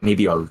expect like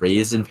maybe a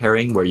raise in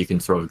pairing where you can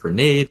throw a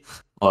grenade,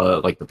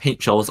 like the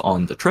paint shells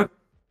on the trip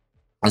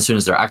as soon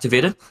as they're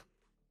activated.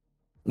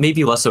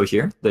 Maybe less so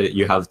here.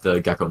 You have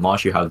the Gecko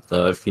Mosh, you have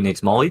the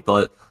Phoenix Molly,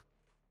 but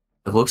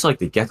it looks like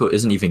the Gecko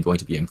isn't even going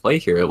to be in play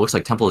here. It looks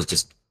like Temple is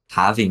just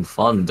having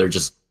fun. They're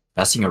just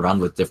messing around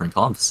with different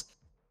comps.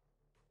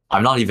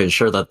 I'm not even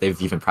sure that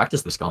they've even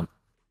practiced this comp.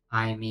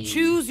 I mean,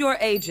 choose your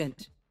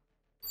agent.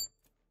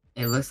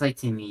 It looks like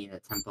to me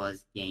that Temple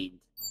has gained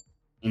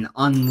an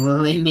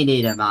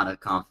unlimited amount of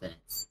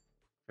confidence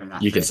from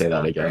that. You can say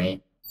that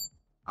again.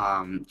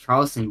 Right?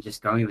 Charleston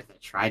just going with a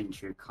tried and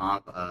true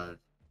comp of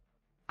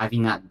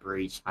having that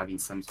breach, having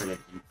some sort of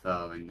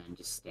info, and then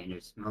just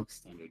standard smoke,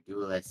 standard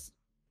duelist,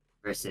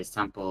 versus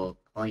Temple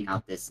pulling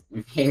out this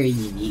very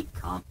unique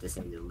comp, to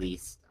say the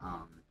least.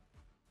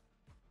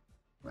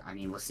 I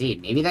mean, we'll see.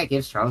 Maybe that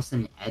gives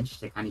Charleston an edge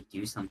to kind of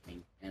do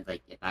something and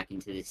like get back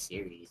into this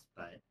series,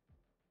 but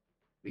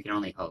we can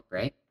only hope,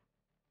 right?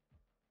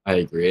 I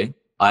agree.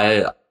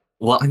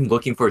 What I'm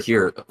looking for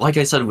here, like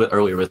I said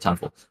earlier with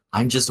Temple,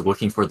 I'm just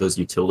looking for those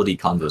utility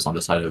combos on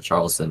the side of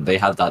Charleston. They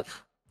have that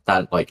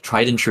like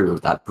tried and true,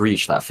 that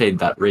breach, that fade,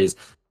 that raise,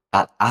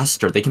 that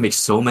Aster. They can make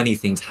so many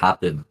things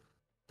happen.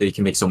 They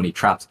can make so many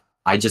traps.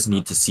 I just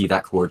need to see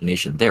that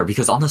coordination there,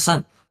 because on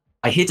Ascent,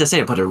 I hate to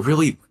say it, but it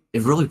really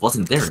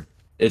wasn't there.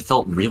 It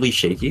felt really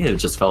shaky. It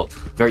just felt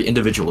very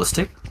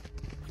individualistic.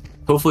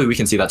 Hopefully we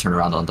can see that turn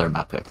around on their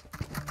map pick.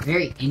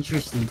 Very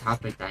interesting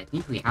topic that I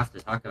think we have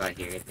to talk about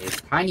here is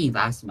Tiny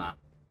last map.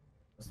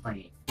 was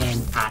playing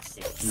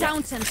fantastic.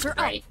 Sound sensor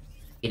right?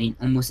 Getting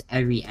almost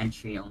every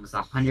entry, almost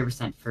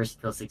 100% first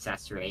kill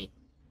success rate.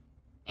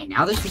 And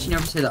now they're switching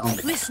over to the Omen.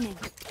 Listening.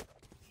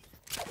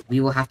 We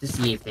will have to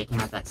see if they can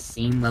have that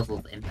same level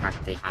of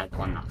impact they had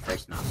on that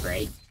first map,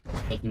 right?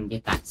 They can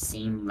get that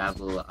same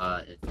level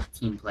of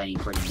team play and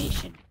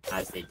coordination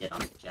as they did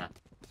on the Jet.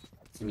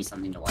 It's gonna be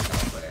something to watch out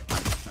for.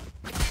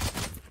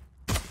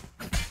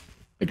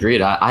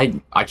 Agreed.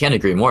 I can't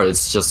agree more.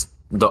 It's just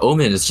the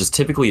Omen is just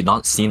typically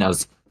not seen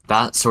as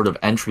that sort of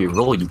entry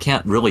role. You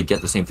can't really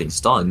get the same things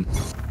done.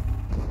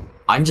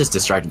 I'm just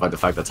distracted by the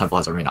fact that Temple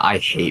has a Reyna. I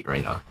hate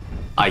Reyna.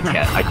 I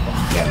can't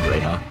stand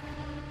Reyna.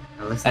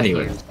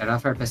 Anyway. Start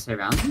off our pistol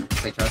round.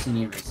 Looks like Charleston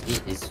University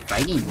is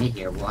fighting mid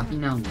here,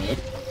 walking down mid,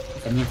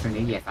 sending for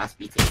maybe a fast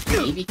beat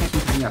take. Maybe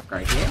catching Penny off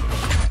guard here.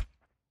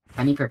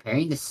 Penny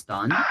preparing to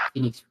stun.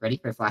 Phoenix ready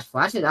for flash.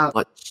 Flash it out.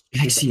 But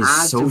Jexy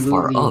is so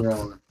far up.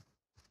 Roll.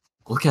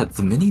 Look at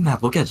the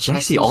mini-map. Look at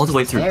Jexy all the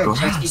way through grass.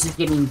 Jexy's just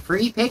getting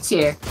free picks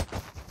here.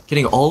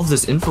 Getting all of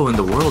this info in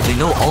the world. They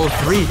know all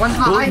three. One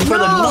Going for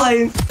the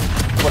knife.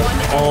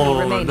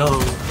 Oh no.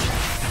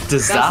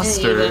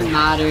 Disaster. Doesn't even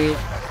matter.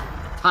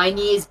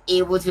 Tiny is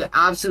able to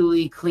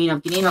absolutely clean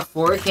up, getting a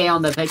 4K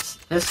on the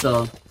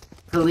pistol,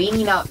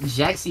 cleaning up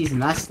Jexy's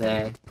mess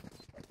there.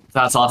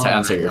 That's all to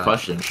answer your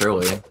question,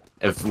 surely.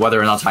 If whether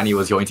or not Tiny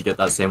was going to get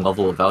that same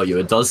level of value,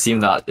 it does seem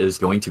that is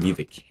going to be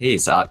the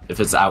case. If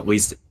it's at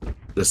least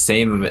the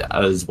same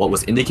as what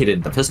was indicated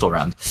in the pistol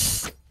round,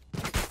 this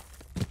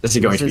is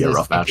going to be a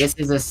rough match. This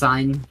is a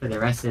sign for the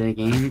rest of the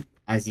game.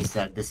 As you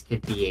said, this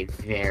could be a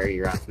very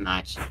rough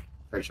match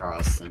for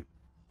Charleston.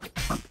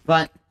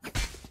 But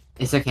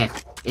it's okay.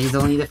 It is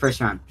only the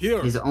first round.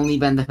 It has only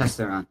been the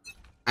pistol round.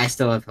 I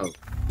still have hope.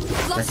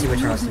 Let's see what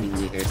Charleston can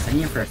do here.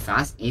 Sending for a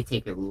fast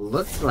A-take. It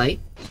looks like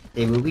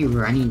they will be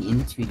running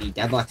into the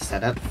deadlock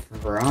setup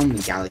from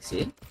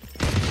Galaxy.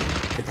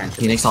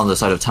 Potentially. Phoenix on the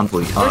side of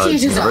Temple.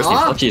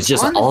 University is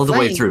just all the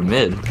way through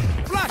mid.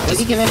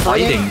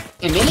 Fighting,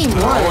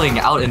 rolling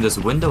out in this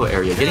window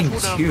area, getting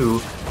two,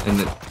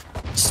 and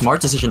smart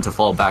decision to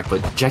fall back,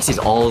 but Jexy's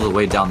all the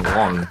way down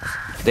long.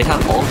 They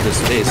have all of this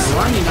space.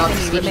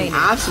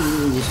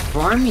 Absolutely just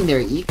farming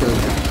their ecos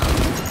right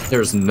now.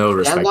 There's no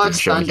respect being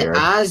shown here.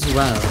 As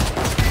well.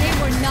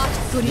 They were not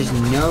good There's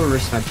enough. no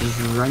respect. He's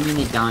running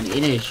it down. It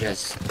is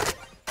just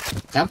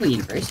Temple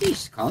University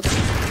just called it.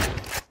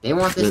 They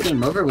want this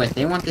game over with.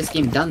 They want this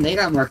game done. They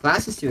got more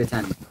classes to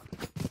attend.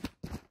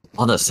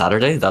 On a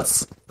Saturday?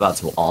 That's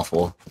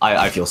awful.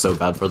 I feel so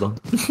bad for them.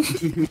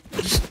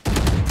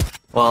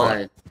 Well,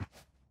 it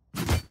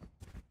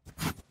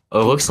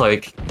looks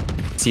like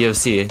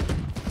CFC,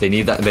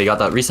 they got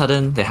that reset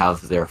in, they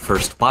have their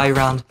first buy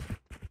round.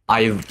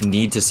 I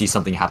need to see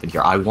something happen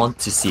here. I want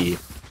to see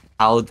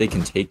how they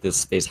can take this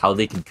space, how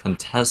they can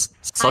contest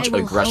such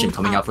aggression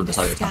coming out from the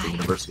side of Temple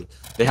University.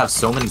 They have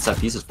so many set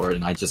pieces for it,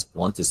 and I just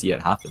want to see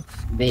it happen.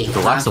 They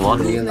have to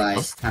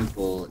realize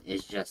Temple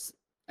is just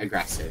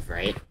aggressive,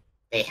 right?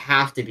 They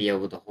have to be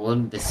able to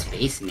hold the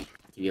space, and they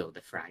have to be able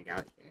to frag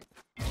out here.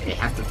 They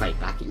have to fight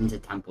back into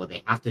Temple.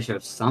 They have to show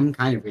some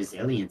kind of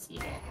resiliency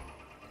here.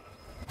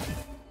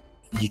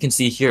 You can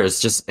see here,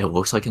 it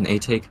looks like an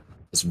A-take.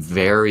 It's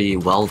very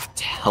well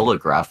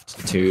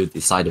telegraphed to the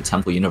side of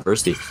Temple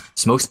University.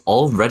 Smoke's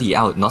already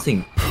out,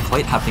 nothing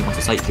quite happening on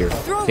the site here.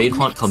 Fade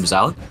Hunt comes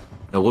out,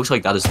 and it looks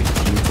like that is the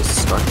cue to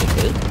start to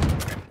hit.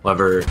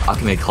 However,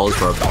 Akame calls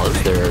for a balance.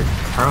 They're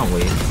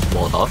currently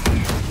walled up.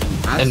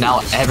 And now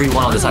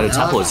everyone on the side of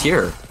Temple is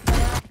here.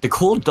 The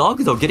cool dog,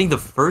 though, getting the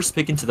first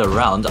pick into the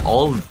round,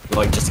 all,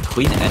 like, just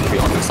clean entry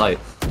on the site.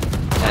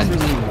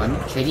 And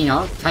trading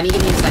out, Tiny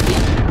getting a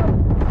second.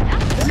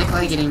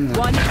 Getting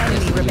one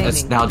enemy remaining.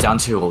 It's now down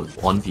to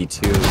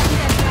 1v2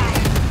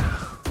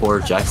 for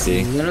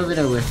Jexy. A little bit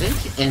of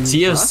whiffage, and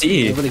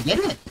CFC able to get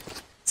it.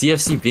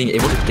 CFC being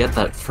able to get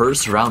that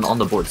first round on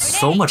the board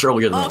so much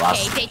earlier than the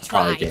last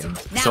game.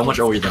 So much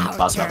earlier than the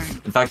last map.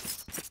 In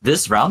fact,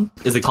 this round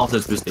is the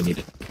confidence boost they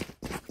needed.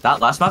 That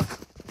last map,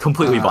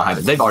 completely behind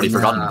it. They've already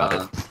forgotten about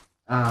it.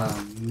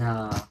 Oh,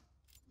 no.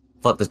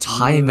 But the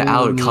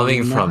timeout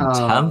coming from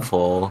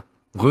Temple,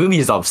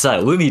 Lumi's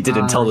upset. Lumi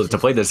didn't tell them to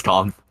play this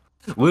comp.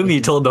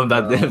 Lumi told them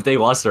that if they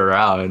lost a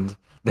round,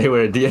 they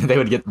would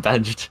get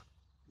benched.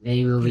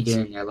 They will be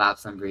doing their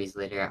laps on Breeze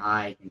later,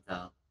 I can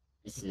tell.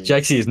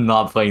 Jexy is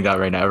not playing that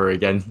right now ever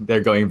again. They're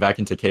going back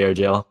into KO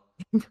jail.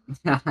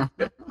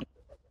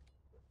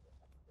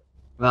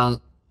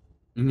 Well,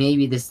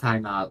 maybe this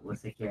time out will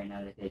secure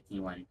another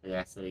 15-1 for the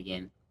rest of the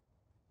game.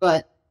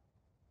 But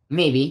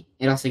maybe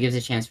it also gives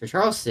a chance for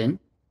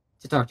Charleston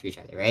to talk to each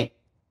other, right?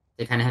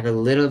 To kind of have a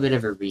little bit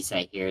of a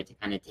reset here, to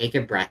kind of take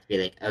a breath, be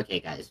like, okay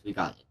guys, we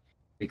got it.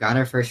 We got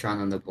our first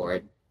round on the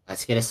board.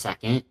 Let's get a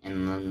second,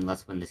 and then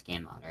let's win this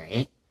game out,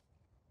 alright?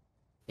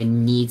 They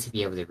need to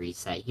be able to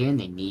reset here, and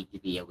they need to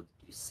be able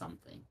to do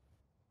something.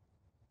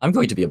 I'm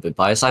going to be a bit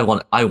biased. I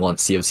want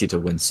CFC to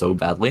win so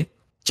badly,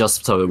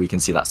 just so that we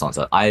can see that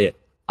sunset. I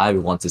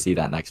want to see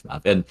that next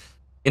map. And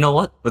you know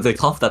what? With the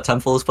comp that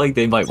Temple is playing,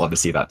 they might want to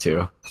see that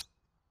too.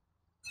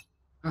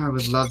 I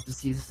would love to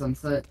see the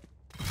sunset.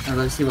 I'd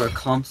love to see what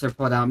comps are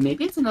pulled out.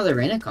 Maybe it's another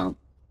Reyna comp.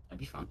 That'd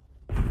be fun.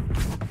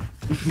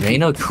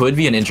 Reyna could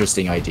be an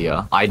interesting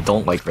idea. I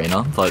don't like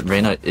Reyna, but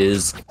Reyna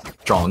is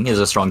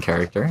a strong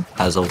character,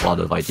 has a lot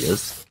of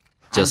ideas.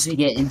 As we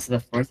get into the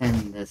fourth end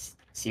of this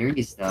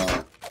series, though,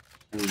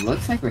 it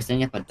looks like we're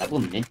setting up a double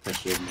mid push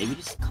here. Maybe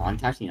just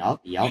contacting up.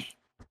 Yep.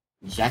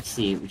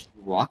 Jexy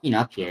walking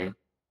up here.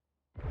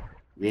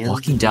 Really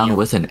walking down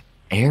with an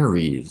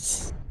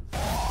Ares.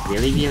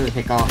 Really be able to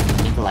pick off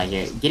Nikolai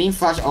here. Getting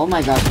flash. Oh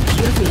my gosh.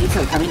 Beautiful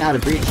eco coming out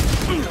of breach.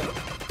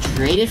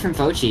 Traded from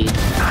Fochi.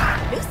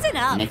 Loosen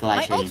up.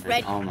 Nikolai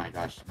trading. Oh my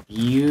gosh.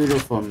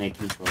 Beautiful mid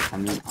control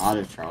coming out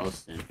of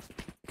Charleston.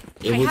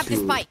 Able have the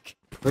to spike.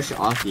 push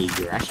off the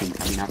aggression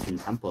coming out from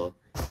Temple.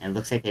 And it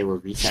looks like they will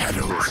reset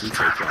into a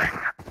C-take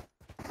here.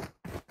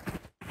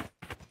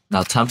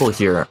 Now Temple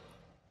here,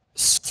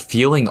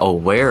 feeling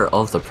aware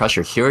of the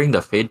pressure, hearing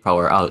the fade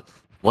power out.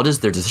 What is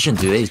their decision?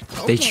 Do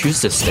they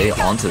choose to stay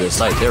onto this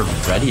side? They're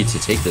ready to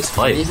take this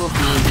fight.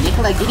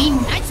 Nikolai getting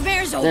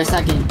their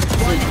second.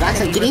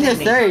 Backside getting their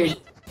third.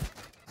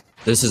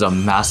 This is a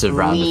massive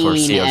round for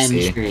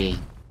CFC. Entry.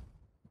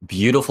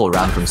 Beautiful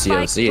round from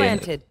Spike CFC.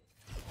 planted.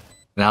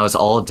 Now it's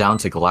all down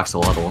to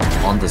Galaxolotl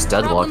on this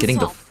deadlock, getting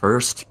the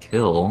first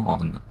kill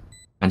on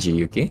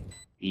Anji-Yuki.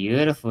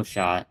 Beautiful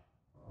shot.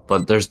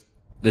 But this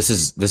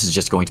is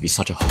just going to be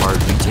such a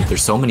hard retake.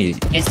 There's so many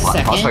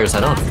crossfires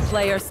set up. Last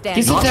player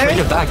standing. Not there?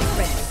 traded back.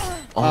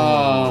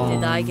 Oh,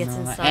 Did I get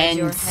inside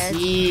your head?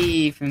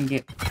 NT from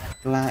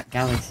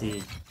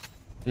Galaxy.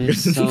 It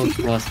was so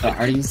close, but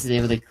Artemis is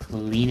able to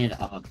clean it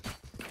up.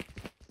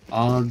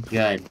 All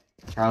good.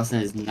 Charleston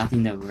has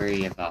nothing to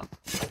worry about.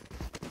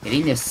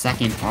 Getting their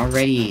second,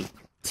 already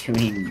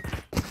doing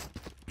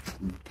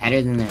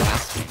better than their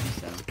last game,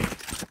 so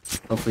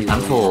hopefully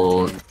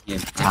Temple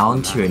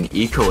down to an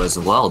eco as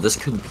well. This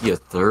could be a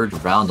third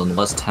round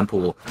unless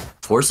Temple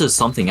forces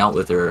something out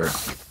with their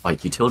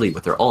utility,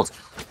 with their ult.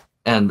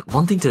 And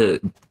one thing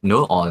to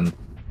note on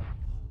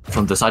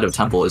from the side of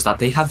Temple is that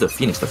they have the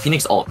Phoenix. The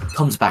Phoenix ult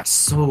comes back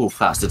so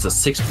fast. It's a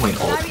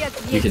 6-point ult.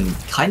 You can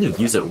kind of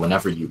use it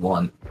whenever you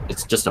want.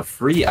 It's just a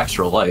free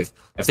extra life.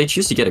 If they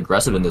choose to get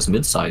aggressive in this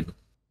mid side,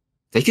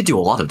 they could do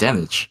a lot of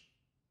damage.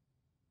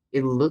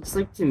 It looks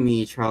like to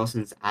me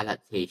Charleston's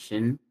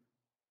adaptation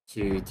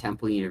to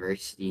Temple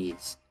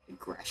University's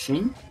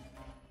aggression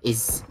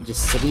is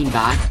just sitting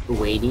back,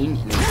 waiting,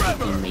 and then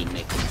taking lane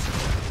mix.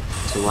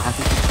 So we'll have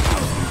to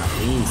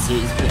see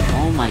it.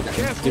 Oh my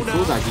god, the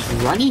cool guy just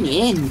running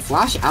in,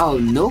 flash out,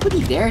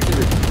 nobody there to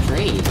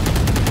trade.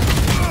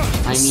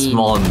 I mean,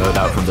 small note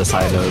out from the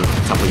side of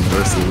Temple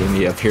University, and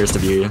he appears to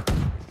be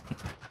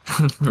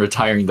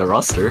retiring the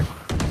roster.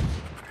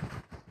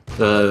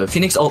 The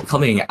Phoenix ult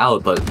coming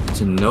out, but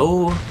to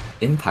no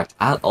impact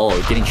at all.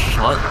 Getting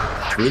shot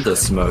through the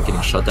smoke, getting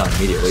shut down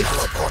immediately.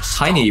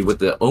 Tiny with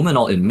the Omen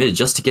ult in mid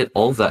just to get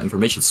all of that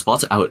information.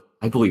 Spots out,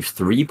 I believe,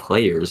 3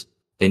 players.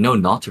 They know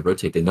not to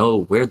rotate. They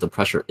know where the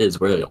pressure is,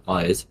 where it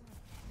lies.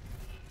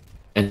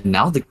 And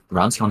now the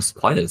round's gone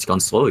quiet. It's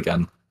gone slow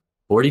again.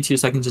 42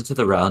 seconds into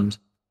the round.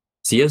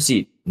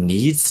 CFC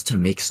needs to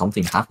make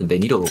something happen. They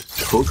need to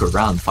poke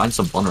around, find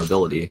some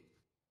vulnerability.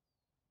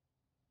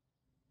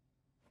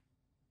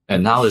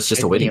 And now it's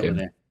just a waiting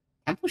game.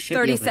 Temple should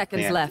 30 be able to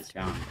seconds play out left. this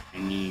round. I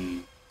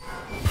mean,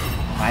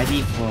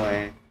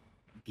 5v4,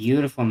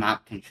 beautiful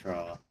map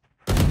control.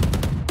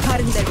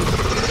 Protein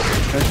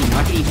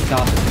not getting picked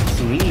off,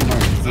 swinging more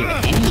because they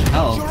have any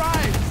health.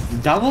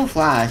 Double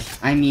flash,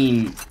 I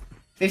mean,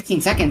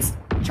 15 seconds.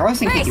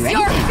 Charleston can do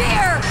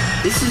anything.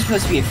 This is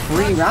supposed to be a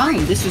free round.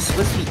 This was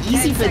supposed to be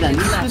easy for them.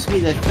 This is supposed to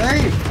be the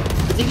third.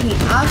 But they're getting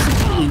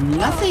absolutely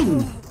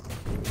nothing.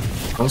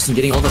 Charleston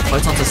getting all the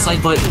fights onto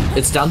site, but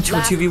it's down to a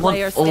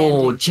 2v1.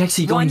 Oh,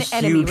 Jexy going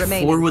huge,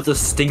 4 with a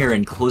stinger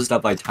and closed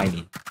up by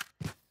Tiny.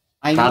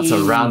 That's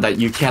a round that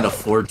you can't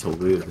afford to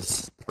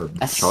lose.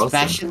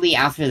 Especially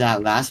after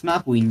that last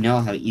map, we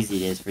know how easy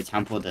it is for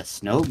Temple to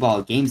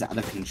snowball games out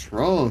of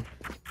control.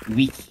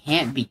 We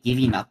can't be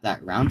giving up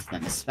that round to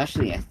them,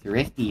 especially a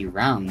thrifty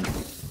round.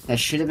 That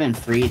should have been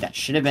free, that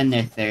should have been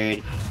their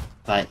third,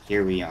 but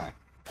here we are.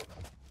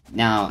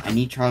 Now, I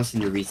need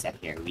Charleston to reset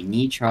here. We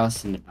need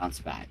Charleston to bounce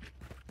back.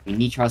 We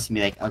need Charleston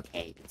to be like,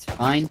 okay, it's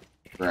fine,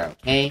 we're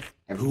okay,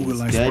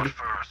 everything's good.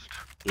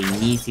 They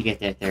need to get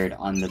their third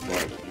on the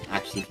board and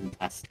actually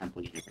contest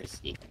Temple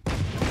University.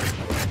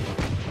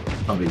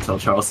 Somebody tell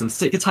Charleston to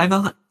take a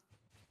timeout.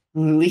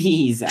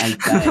 Please, I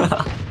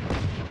beg.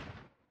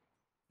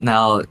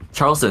 Now,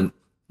 Charleston,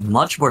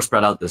 much more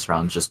spread out this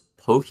round, just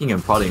poking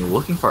and prodding,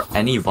 looking for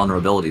any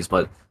vulnerabilities,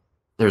 but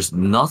there's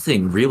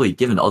nothing really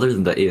given other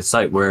than the A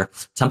site, where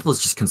Temple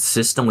has just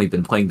consistently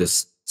been playing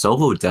this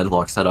solo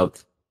deadlock setup,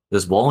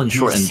 this wall and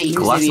short, and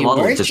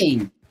Galaxolotl just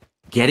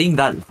getting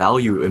that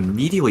value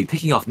immediately,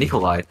 picking off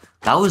Nikolai.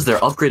 That was their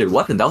upgraded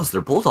weapon, that was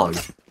their Bulldog.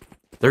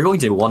 They're going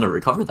to want to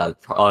recover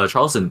that.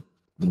 Charleston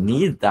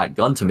need that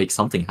gun to make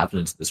something happen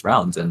into this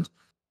round, and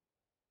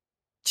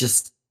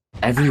just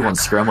everyone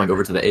scrambling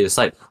over to the A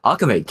site.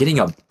 Akame getting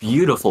a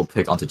beautiful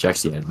pick onto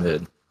Jexy in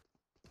mid.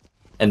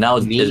 And now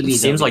Maybe it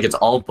seems they'll like it's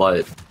all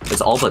but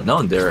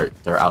known. They're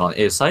out on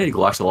A side.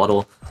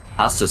 Galactolotl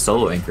has to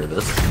solo anchor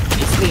this.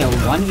 Basically a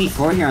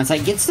 1v4 here on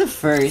site. Gets the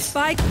first.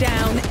 Spike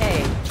down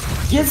A.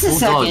 Gets the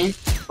second.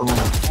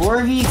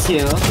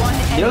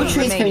 4v2. No enemy trades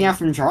coming remaining. out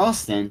from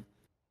Charleston.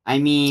 I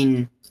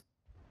mean,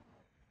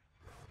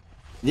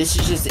 this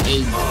is just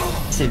a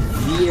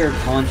severe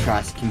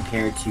contrast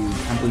compared to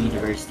Temple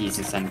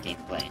University's Sun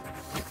gameplay,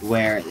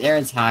 where their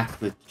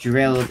attack looked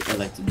drilled, it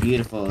looked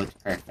beautiful, it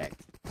looked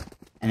perfect.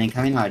 And then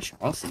coming out of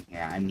Charleston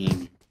here, I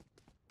mean,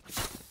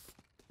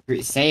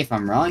 say if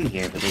I'm wrong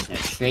here, but there's no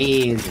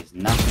trades, there's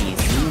nothing. It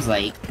seems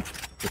like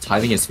The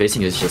timing and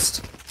spacing is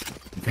just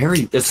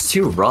it's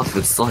too rough.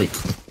 It's like,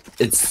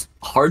 it's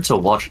hard to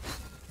watch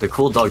the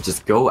cool dog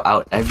just go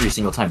out every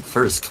single time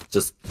first.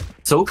 Just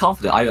so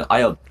confident.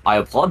 I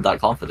applaud that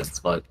confidence,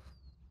 but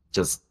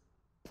just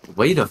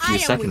wait a few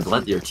seconds,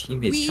 let your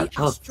teammates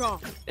catch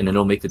up, and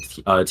it'll make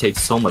the take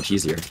so much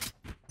easier.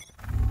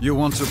 You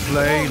want to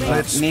play?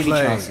 Let's maybe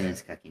play. Charleston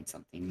is cooking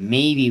something.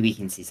 Maybe we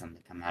can see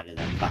something come out of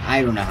them, but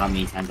I don't know how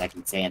many times I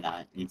can say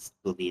that and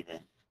still believe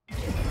it.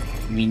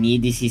 We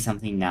need to see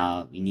something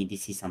now. We need to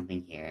see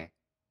something here.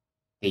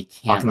 They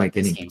can't Talking let about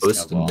this getting game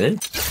close to snowball.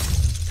 mid,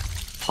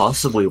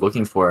 possibly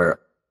looking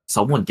for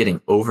someone getting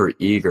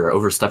over-eager,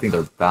 overstepping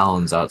their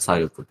bounds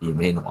outside of the B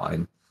main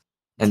line.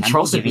 And Temple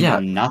Charleston, giving yeah,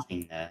 them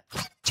nothing there.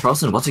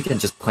 Charleston once again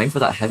just playing for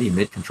that heavy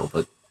mid control,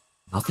 but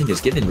nothing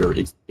is given.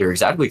 You're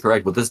exactly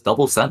correct. With this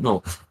double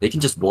sentinel, they can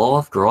just wall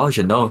off garage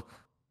and know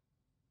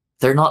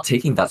they're not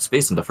taking that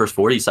space in the first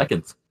 40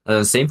 seconds.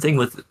 Same thing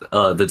with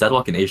the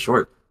deadlock in A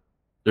short.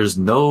 There's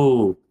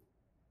no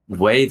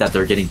way that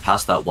they're getting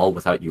past that wall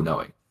without you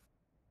knowing.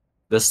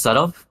 This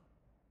setup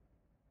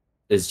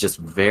is just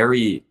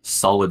very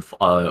solid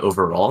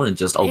overall, and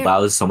just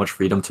allows so much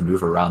freedom to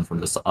move around from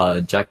this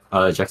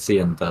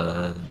Jexy and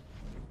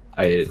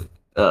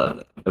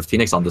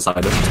Phoenix on the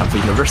side of Temple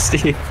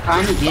University.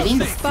 Trying to get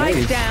in Spike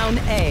first. down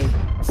A.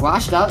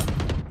 Flashed up.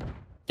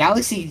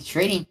 Galaxy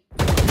trading.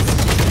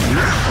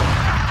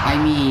 I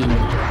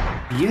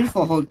mean,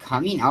 beautiful hold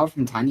coming out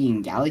from Tiny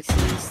and Galaxy,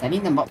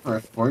 setting them up for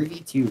a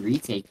 4v2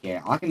 retake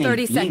here. Akame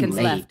 30 being seconds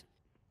late. left.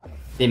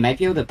 They might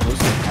be able to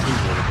post a heaven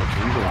here with a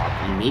jungle up,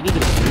 and maybe get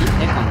a free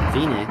pick on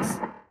Phoenix.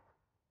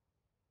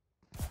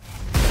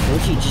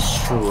 Kochi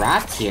just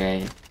trapped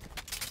here.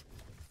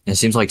 It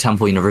seems like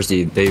Temple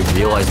University, they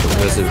realize that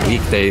this is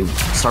weak. They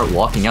start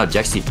walking out.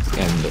 Jexy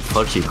and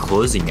Kochi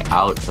closing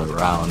out the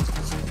round.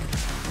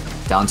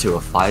 Down to a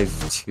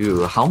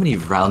 5-2. How many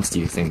rounds do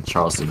you think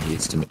Charleston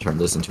needs to turn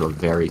this into a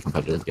very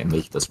competitive game?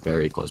 Make this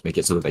very close. Make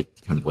it so that they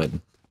can win.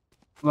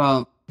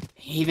 Well,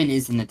 Haven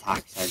is an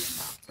attack side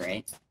of the map,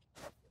 right?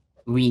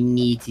 We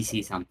need to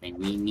see something.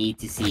 We need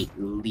to see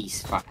at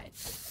least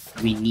 5.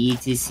 We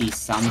need to see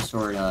some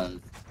sort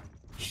of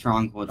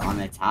stronghold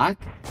on attack,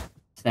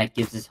 so that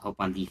gives us hope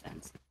on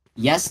defense.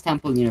 Yes,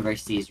 Temple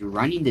University is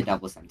running the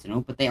double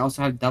sentinel, but they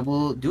also have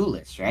double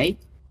duelists, right?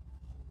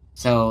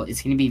 So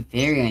it's going to be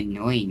very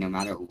annoying no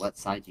matter what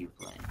side you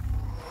play.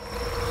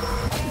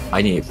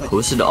 I need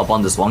posted up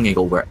on this long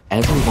angle where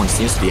everyone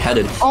seems to be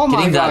headed. Oh my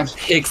Getting that gosh.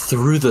 pick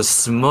through the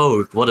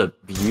smoke. What a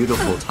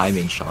beautiful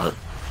timing shot.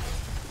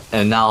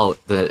 And now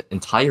the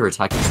entire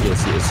attack in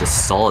CSC is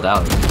just stalled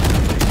out.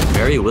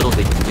 Very little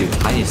they can do.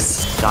 Tiny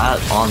sat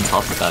on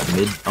top of that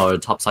mid or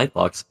top side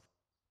box.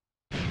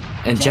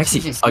 And Jexy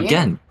Jexy just here.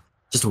 again,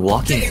 just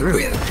walking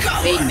through.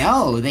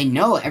 They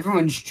know,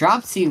 everyone's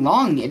dropped too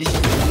long. It is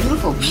just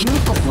beautiful,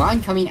 beautiful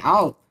blind coming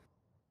out.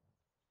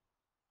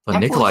 But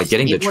Temple Nikolai is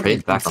getting the able to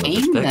trade back on the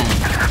contain pick.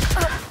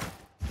 them.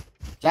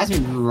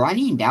 Jasmine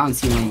running down,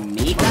 seeing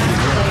maybe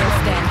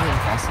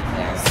aggressive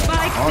there.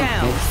 Spike Oh,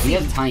 down. good. We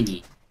have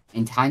Tiny,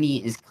 and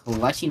Tiny is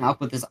clutching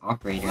up with this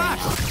operator right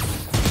now.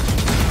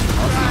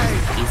 Also,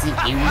 isn't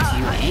able to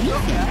do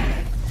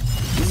anything.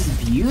 This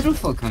is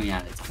beautiful coming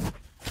out of Tiny.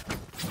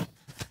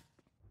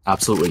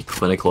 Absolutely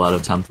clinical out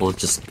of Temple,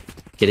 just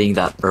getting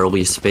that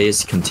early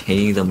space,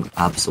 containing them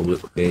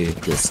absolutely,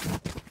 just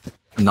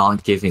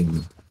not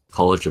giving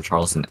College of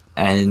Charleston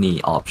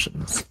any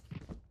options.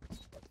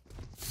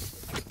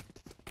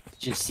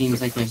 Just seems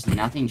like there's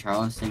nothing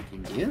Charleston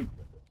can do.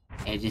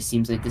 It just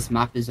seems like this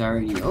map is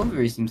already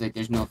over. It seems like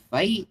there's no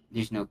fight,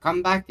 there's no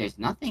comeback, there's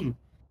nothing.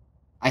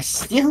 I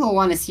still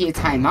want to see a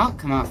timeout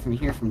come out from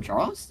here from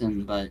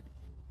Charleston, but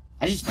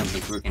I just don't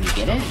think we're gonna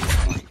get it at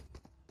this point.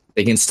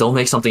 They can still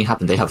make something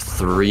happen. They have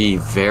 3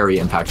 very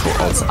impactful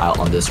ults out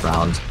on this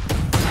round.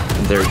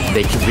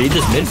 They can read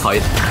this mid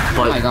fight,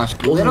 but Oh my gosh,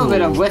 a little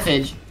bit of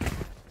whiffage.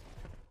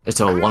 it's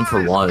a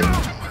 1-for-1.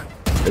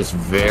 It's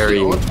very.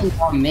 The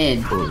ultimate on mid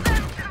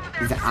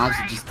is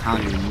absolutely just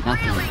countering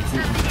nothing. It's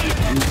not gonna do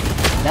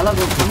anything. That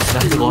level comes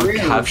That through. block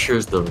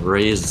captures the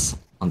raise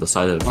on the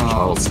side of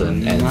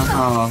Charleston, and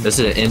no. this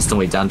is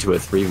instantly down to a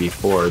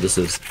 3v4. This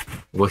is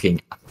looking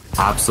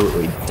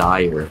absolutely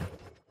dire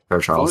for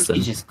Charleston.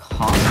 Kochi just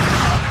caught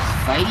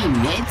fighting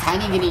mid,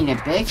 Tiny getting a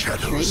big,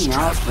 trading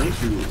out Kochi.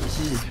 This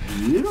is just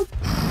beautiful.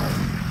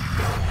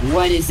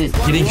 What is this?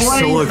 Getting What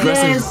so is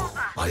aggressive. this?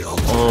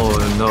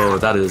 Oh no,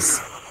 that is.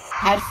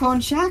 Headphone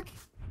check?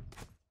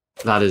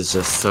 That is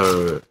just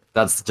so.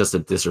 That's just a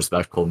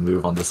disrespectful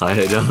move on the side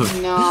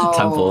of No.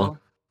 Temple.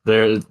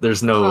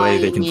 There's no way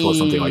they can pull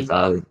something like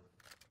that.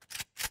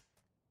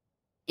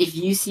 If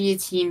you see a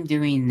team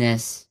doing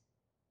this,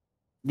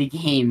 the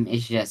game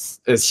is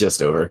just It's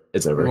just over.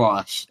 It's over.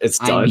 washed. It's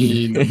done. I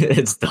mean,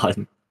 It's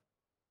done.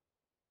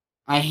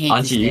 I hate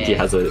to say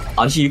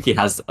Anchi-Yuki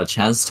has a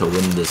chance to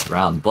win this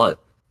round, but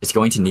it's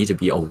going to need to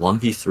be a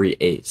 1v3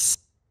 ace.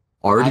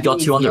 Already got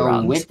 2 on the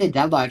round. With the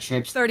deadlock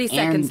trips 30 and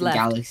seconds left.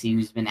 Galaxy,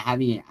 who's been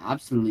having an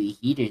absolutely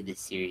heater this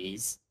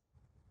series.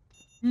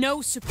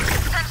 No support.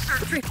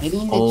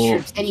 Hitting the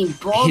trips, hitting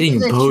both Hitting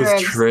of the both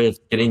trips. trips,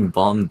 getting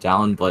bombed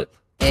down, but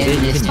And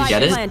can this you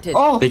get it? Planted.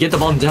 Oh! They get the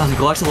bomb down.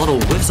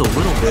 Galaxolotl whiffs a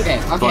little bit,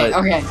 Okay, but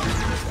okay.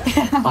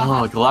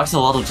 oh,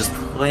 Galaxolotl just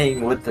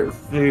playing with their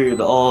food.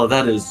 Oh,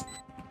 that is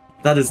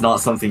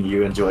not something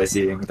you enjoy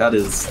seeing. That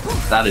is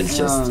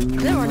just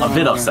a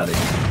bit upsetting.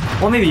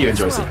 Well, maybe you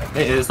enjoy seeing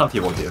it. Some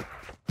people do.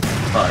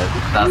 But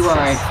that's You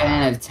are a just...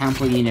 fan of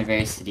Temple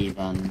University,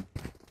 then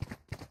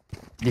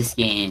this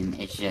game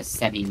is just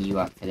setting you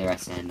up for the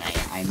rest of the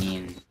night. I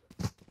mean,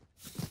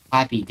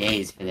 happy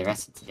days for the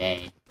rest of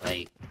today.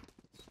 Like,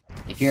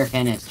 if you're a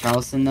fan of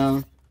Charleston,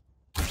 though,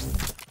 I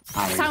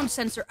don't know. Sound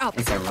sensor up.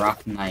 It's a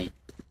rough night.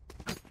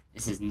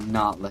 This is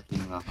not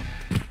looking well.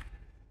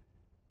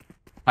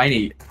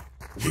 Tiny.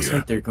 Looks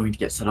like they're going to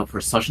get set up for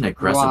such an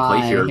aggressive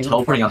play here,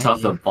 teleporting on top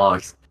of the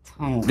box.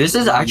 Oh, This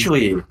is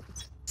actually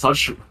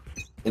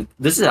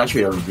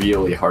a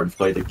really hard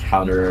play to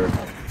counter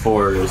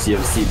for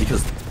CFC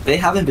because they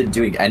haven't been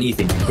doing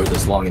anything for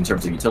this long in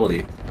terms of utility.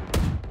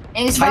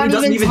 and it's not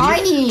even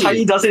Tiny!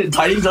 Tiny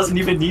doesn't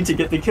even need to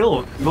get the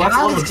kill.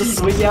 Galaxolotl just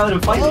swinging out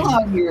and Kill fighting.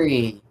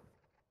 hungry.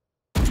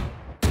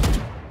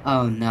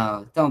 Oh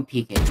no, don't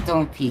peek it.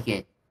 Don't peek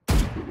it.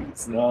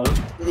 No.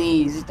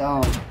 Please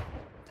don't.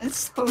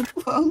 It's so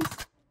close.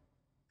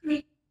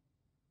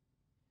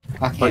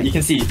 Okay. But you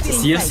can see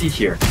CFC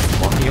here,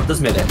 walking up this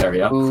mid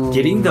area,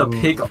 getting the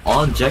pick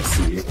on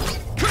Jexy.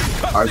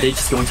 Are they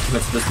just going to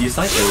commit to this B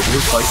site? It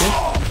looks like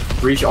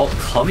it. Breach ult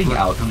coming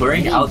out,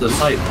 clearing out the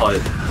site, but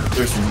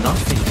there's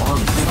nothing on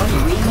the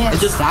site. It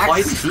just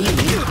fights.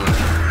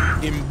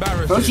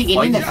 Approaching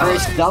getting the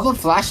first, double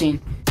flashing.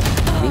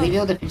 Really be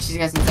able to pinch these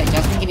guys inside.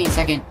 Justin getting a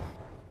second.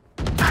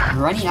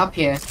 Running up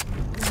here.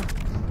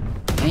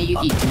 And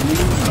Yuki doing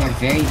their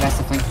very best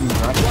to flank from the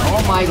garage.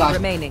 Oh my gosh.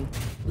 Remaining.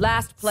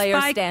 Last player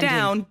Spike standing.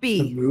 down The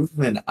B.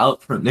 movement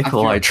out from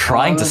Nikolai After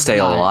trying all to of stay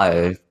that,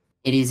 alive.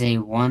 It is a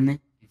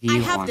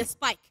 1v1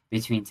 spike.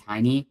 between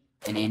Tiny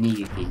and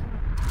Yuki.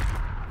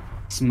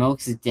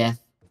 Smoke's death.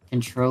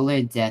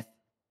 Controller death.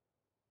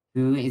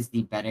 Who is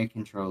the better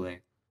controller?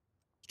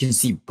 You can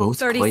see both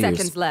 30 players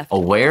seconds left.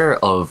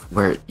 aware of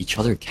where each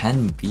other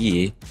can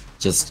be,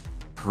 just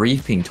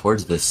creeping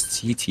towards the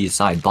CT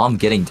side. Bomb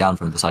getting down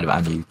from the side of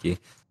Anchi-Yuki.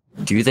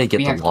 Do they get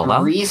We the have wall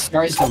out? 3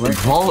 stars to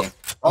work Wall- with.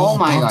 Oh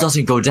my Bomb god.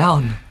 doesn't go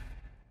down.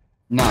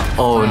 No.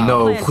 Oh Wow.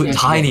 no, Planted.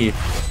 Tiny.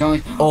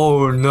 Don't.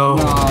 Oh no.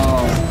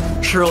 No.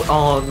 Sure.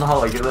 Oh, not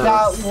like this.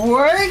 That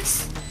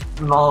works?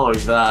 Not like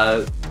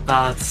that.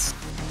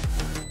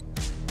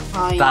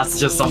 That's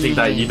just something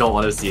that you don't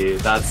want to see.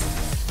 That's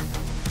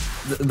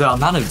the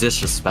amount of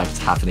disrespect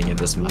happening in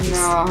this match.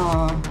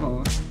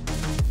 No.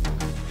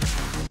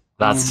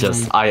 That's Oh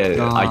just my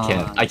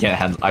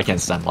I can't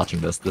stand watching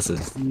this. This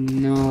is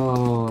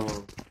No.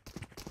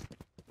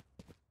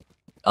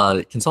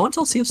 can someone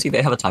tell CFC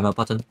they have a timeout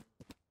button,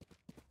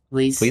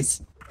 Please.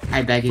 please?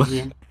 I beg of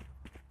you.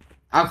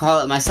 I'll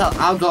call it myself.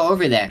 I'll go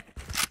over there.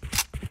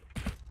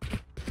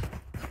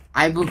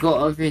 I will go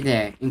over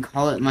there and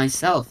call it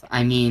myself.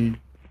 I mean,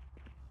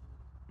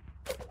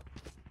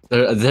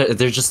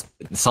 They're just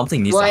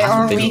something needs why to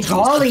happen. are we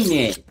calling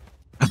it?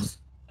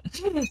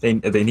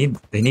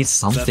 They need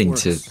something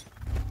to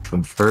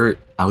convert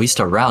at least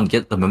a round,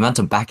 get the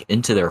momentum back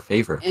into their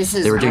favor. This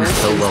is They were doing worse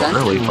so than well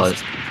early,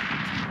 Sentinels.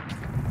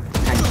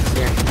 but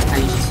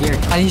Tiny's here.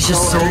 he's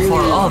just so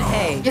far up.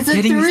 Hey. It's a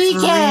Hitting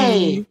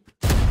 3K!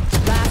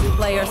 Last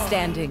player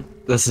standing.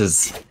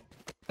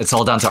 It's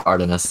all down to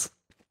Artemis.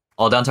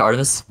 All down to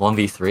Artemis.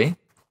 1v3.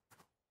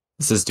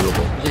 This is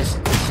doable. It's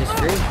just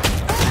free.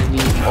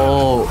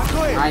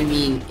 I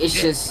mean, it's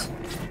just.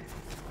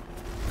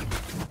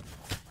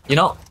 You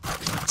know, I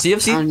don't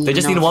CFC, they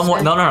just even need know one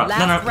what more. to No.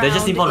 Last They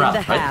just need one round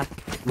round, in the right?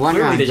 half. One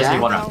Literally, round, they just yeah?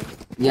 need one round.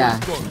 Yeah.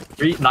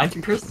 9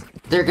 3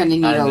 They're gonna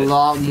need a And-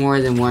 lot more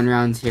than 1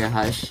 round here,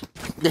 Hush.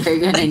 They're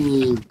gonna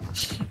need.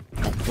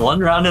 One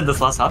round in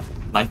this last half.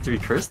 9-3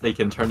 curse. They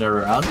can turn it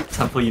around.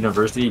 Temple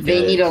University. They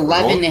get need it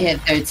 11 rolled. to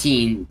hit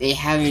 13. They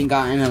haven't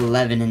gotten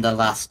 11 in the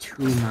last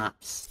 2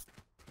 maps.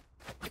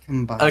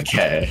 Combined.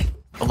 Okay.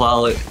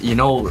 Well, you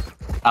know,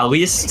 at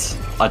least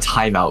a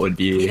timeout would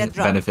be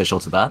beneficial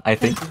to that, I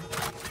think.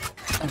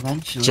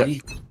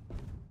 Eventually.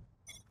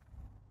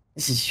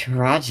 This is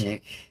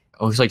tragic.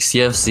 It looks like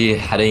CFC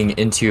heading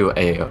into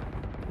a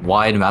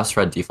wide map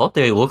spread default.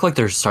 They look like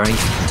they're starting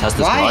to contest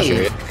this Why? garage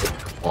area.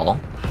 Well,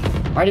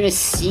 Artemis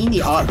seen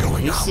the odd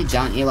boosted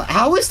down A.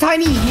 How is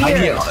Tiny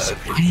here?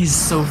 Tiny's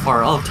so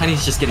far up.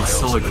 Tiny's just getting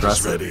so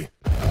aggressive.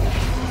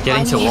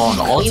 getting to wall and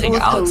ulting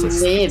out to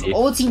safety.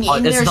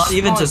 It's not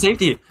even to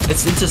safety.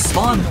 It's into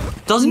spawn.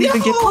 Doesn't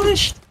even get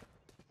punished.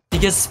 He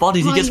gets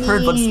spotted. He gets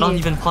hurt, but it's not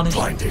even punished.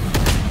 Blind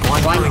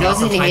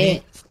doesn't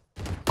hit.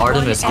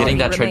 Artemis getting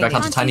that trade back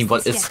onto Tiny,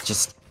 but it's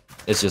just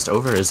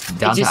over. It's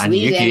down to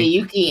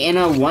Aniyuki in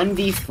a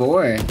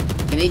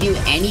 1v4. Can they do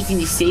anything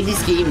to save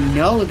this game?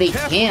 No, they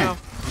can't.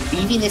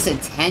 Leaving this a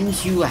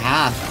 10-2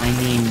 half. I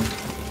mean,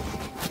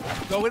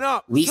 going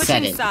up. We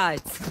said it.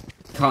 Sides.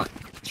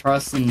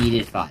 Charleston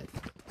needed 5.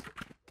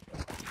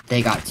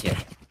 They got 2.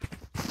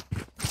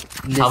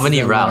 How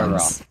many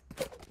rounds?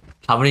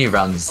 How many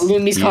rounds?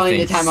 Lumi's calling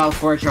the timeout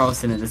for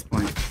Charleston at this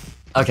point.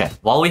 Okay,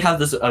 while we have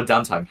this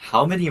downtime,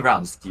 how many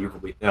rounds do you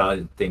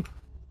think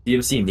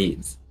CFC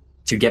needs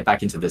to get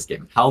back into this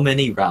game? How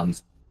many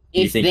rounds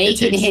do you think it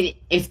takes?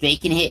 If they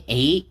can hit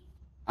 8,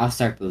 I'll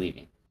start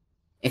believing.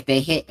 If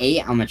they hit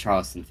 8, I'm a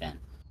Charleston fan.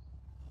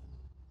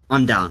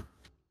 I'm down.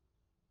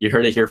 You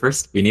heard it here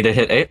first. We need to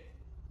hit 8.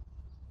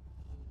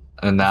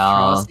 And now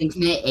Charleston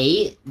can hit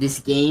 8. This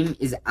game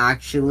is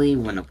actually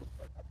winnable.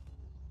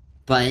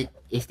 But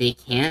if they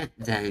can't,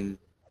 then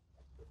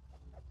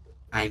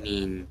I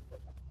mean,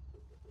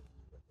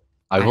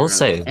 I will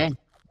say,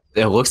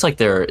 it looks like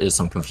there is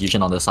some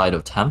confusion on the side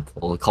of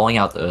Temple, calling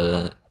out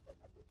the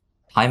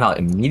timeout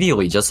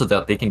immediately just so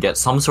that they can get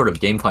some sort of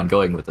game plan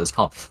going with this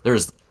comp.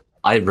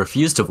 I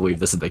refuse to believe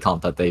this is the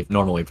comp that they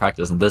normally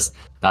practice, and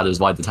that is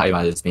why the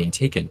timeout is being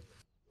taken.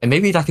 And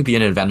maybe that could be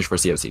an advantage for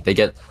CFC. They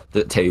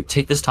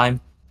take this time,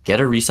 get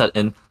a reset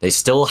in. They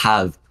still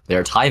have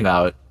their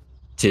timeout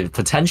to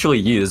potentially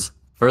use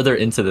further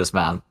into this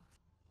map.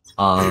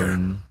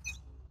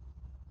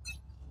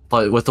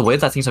 But with the way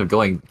that things have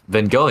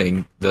been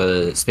going,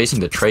 the spacing,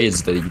 the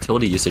trades, the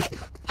utility usage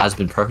has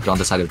been perfect on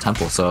the side of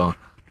Temple, so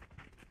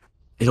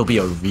it'll be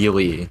a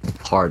really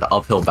hard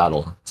uphill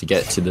battle to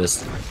get to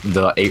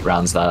the 8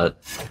 rounds that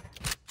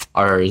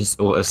are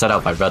set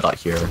out by Red Dot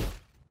here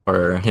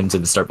for him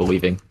to start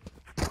believing.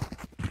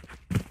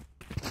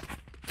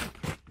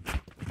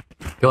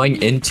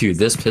 Going into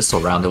this pistol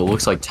round, it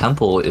looks like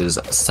Temple is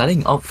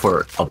setting up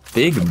for a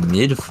big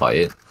mid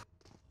fight.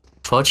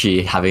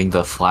 Twitchy having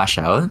the flash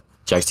out,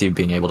 Jaxi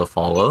being able to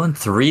follow, and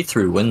 3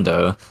 through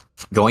window,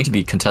 going to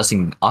be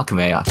contesting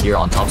Akame here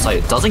on top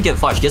side. Doesn't get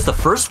flash, gets the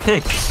first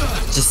pick,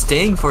 just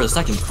staying for a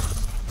second.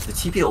 The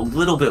TP a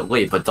little bit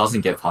late, but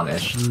doesn't get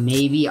punished.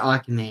 Maybe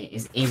Akame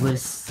is able to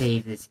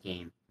save this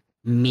game.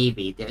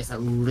 Maybe. There's a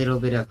little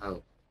bit of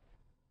hope.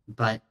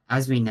 But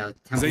as we know,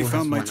 Temple has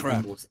won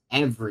almost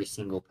every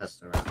single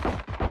pistol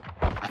round.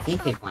 I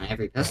think they've won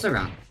every pistol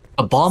round.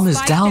 A bomb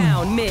is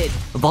down. Mid.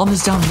 A bomb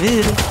is down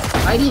mid.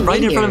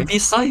 Right in front of B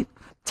site.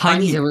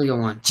 Tiny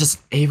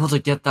just able to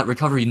get that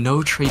recovery.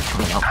 No trade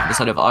coming out from the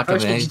side of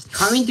Akame.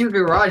 Coming through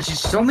garage, there's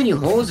so many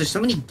holes, there's so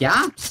many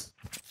gaps.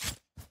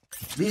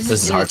 This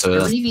is hard to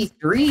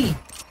 3v3.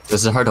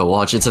 This is hard to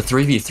watch. It's a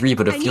 3v3,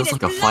 but it feels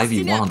like a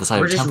 5v1 on the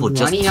side of Temple.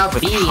 Just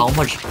with how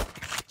much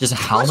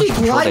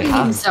control they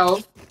have.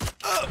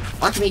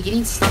 Akame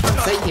getting stuck on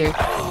site here.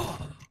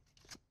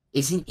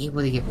 Isn't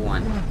able to get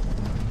one.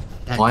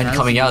 Blind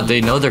coming out, they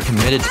know they're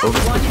committed over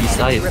to the B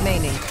side.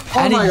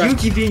 And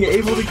Yuki being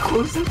able to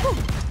close it.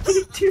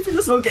 2 for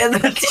the smoke and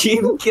the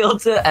team kill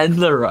to end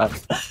the run.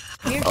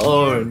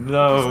 Oh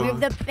no.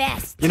 We're the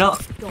best. You know,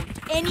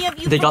 any of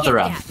you they got the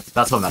round. that.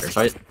 That's what matters,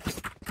 right?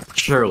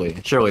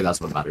 Surely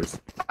that's what matters.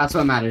 That's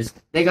what matters.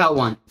 They got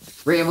one.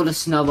 We're able to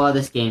snowball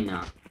this game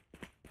now.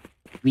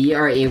 We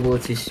are able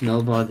to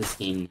snowball this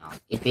game now.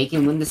 If they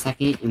can win the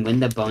second and win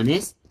the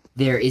bonus,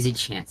 there is a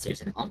chance.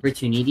 There's an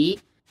opportunity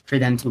for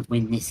them to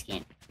win this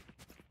game.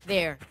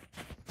 There.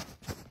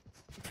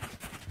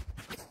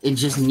 It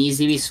just needs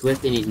to be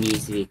swift and it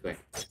needs to be quick.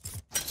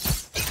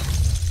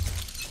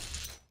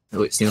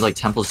 It seems like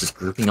Temple's just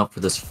grouping up for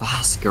this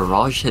fast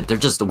garage hit. They're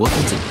just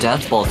looking to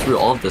death ball through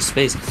all of this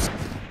space.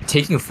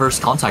 Taking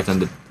first contact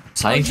and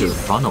deciding to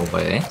run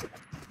away.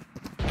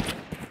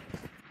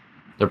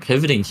 They're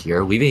pivoting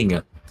here, leaving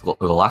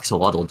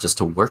Galaxolotl just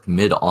to work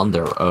mid on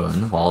their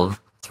own, while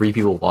 3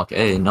 people walk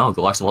A. No,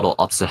 Galaxolotl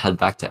opts to head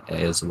back to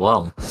A as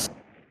well.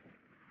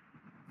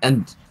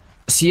 And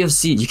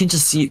CFC, you can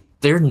just see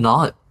they're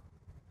not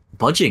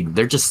budging.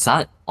 They're just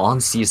sat on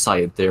C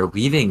side. They're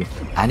leaving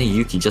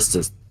Aniyuki just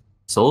to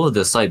solo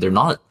this side. They're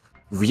not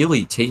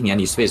really taking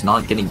any space,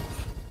 not getting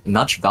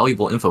much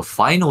valuable info.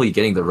 Finally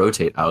getting the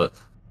rotate out.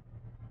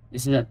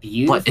 This is a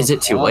beautiful but is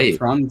it too late?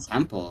 From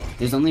Temple.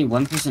 There's only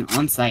one person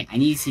on site. I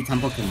need to see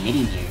Temple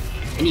committing here.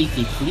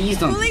 Aniyuki, please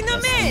don't Pulling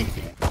them in.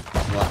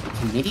 Well,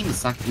 committing the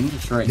suck into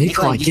short.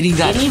 Nikolai getting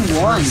that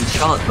one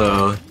shot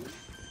though.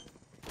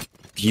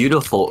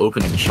 Beautiful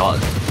opening shot,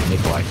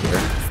 Nikolai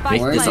here.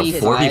 Make this a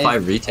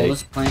 4v5 retake.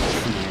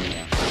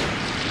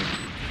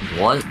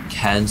 What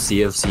can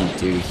CFC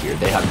do here?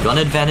 They have gun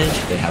advantage,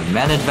 they have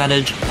man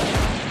advantage.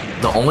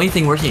 The only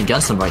thing working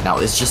against them right now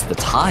is just the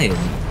time.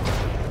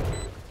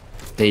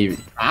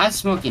 Bad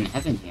smoke in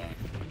heaven here.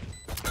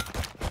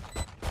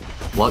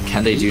 What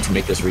can they do to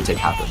make this retake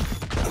happen?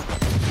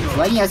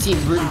 Letting us see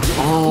just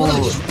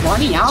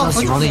running out.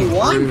 Just running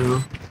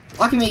through.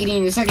 Akame getting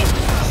in a second.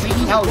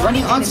 Now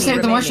running onto side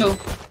of the Marshall.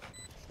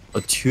 A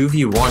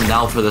 2v1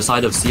 now for the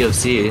side of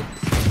CFC.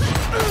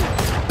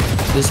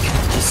 This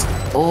can just...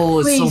 Oh,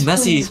 it's so Please,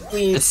 messy.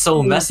 please, It's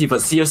so please. messy,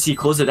 but CFC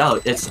closed it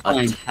out. It's a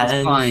fine, it's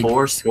 10-4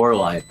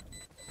 scoreline.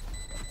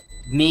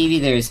 Maybe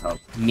there's hope.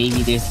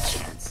 Maybe there's a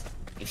chance.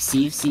 If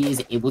CFC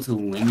is able to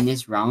win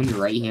this round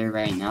right here,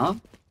 right now,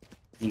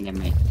 I think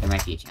there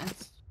might be a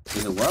chance.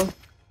 There's a world.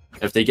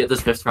 If they get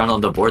this 5th round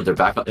on the board, they're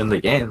back in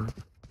the game.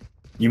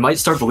 You might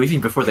start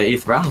believing before the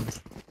 8th round.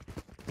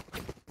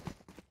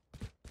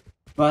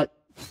 But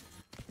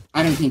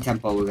I don't think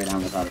Tempo will go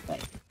down without a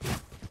fight.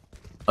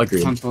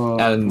 Agreed. Tempo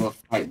And will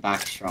fight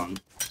back strong.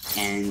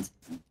 And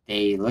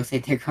they looks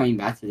like they're going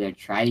back to their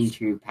tried and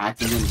true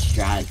pattern and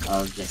strat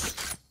of just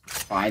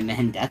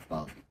 5-man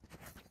deathball.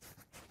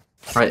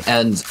 right,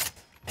 and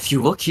if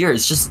you look here,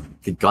 it's just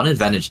the gun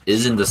advantage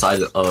is in the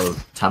side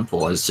of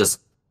Temple. It's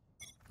just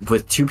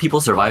with 2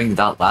 people surviving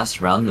that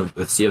last round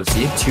with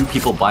CFC, 2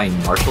 people buying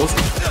Marshalls,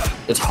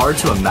 it's hard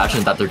to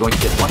imagine that they're going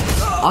to get one.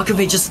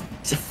 Akame just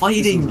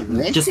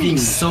fighting, just being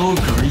so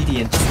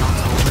greedy and just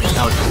not pushing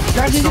out.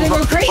 Judge is gonna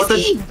go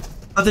crazy!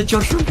 But the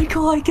judge from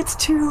Nikolai gets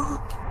 2.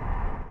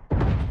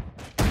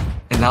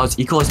 And now it's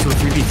equalized to a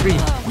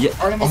 3v3. Yeah.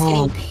 Artemis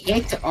Oh,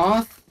 getting picked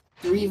off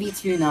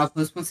 3v2 now,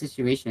 post-1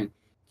 situation.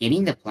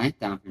 Getting the plant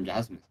down from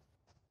Jasmine.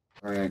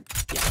 Or, yeah,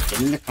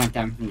 getting the plant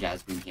down from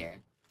Jasmine here.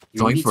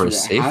 Going 3v2, for a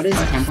safe how does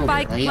Tempo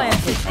Spike play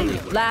off the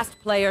planted. Last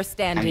player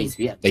standing.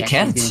 They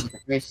can't.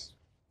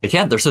 They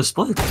can't, they're so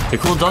split. The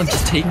Cool Dog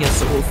just taking a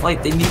solo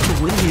fight. They need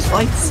to win these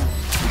fights.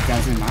 It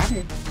doesn't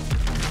matter.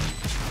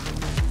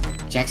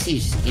 Jaxi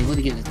is just able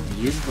to get this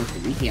beautiful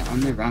 3 on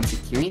the round,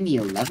 securing the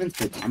 11th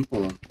for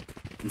Temple,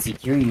 and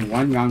securing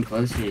 1 round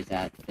closer to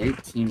that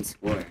 13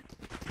 score.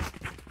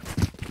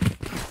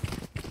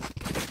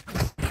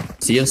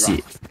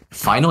 CFC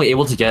finally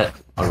able to get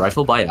a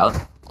rifle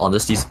buyout on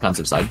this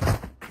defensive side.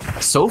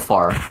 So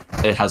far,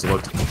 it has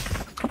looked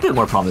a bit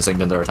more promising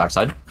than their attack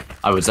side,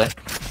 I would say.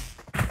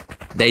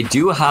 They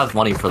do have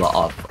money for the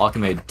up.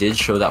 Akame did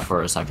show that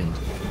for a second.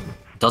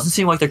 Doesn't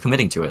seem like they're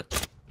committing to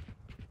it.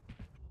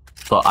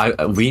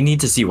 But we need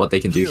to see what they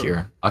can do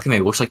here.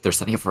 Akame looks like they're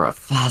setting up for a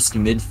fast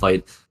mid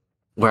fight,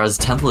 whereas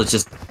Temple is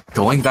just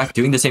going back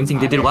doing the same thing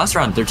they did last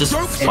round. They're just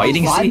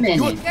fighting.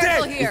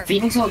 The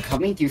Phoenix Ult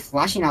coming through,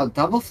 flashing out,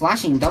 double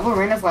flashing, double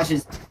random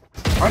flashes.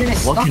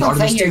 Artemis What stuck can on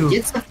Artemis site here, do?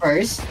 gets the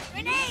first.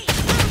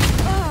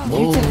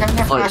 Oh, Muta coming to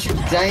but- flash with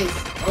dice.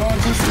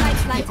 Oh, just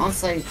the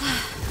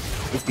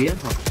onsite. It's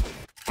beautiful.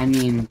 I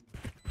mean,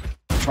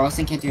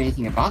 Charleston can't do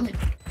anything about it.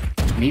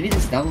 Maybe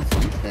this double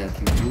flank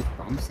can prove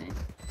promising.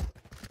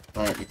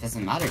 But it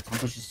doesn't matter.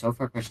 Temple's just so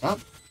far pushed up.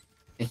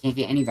 They can't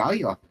get any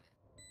value off of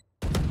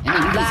it.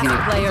 And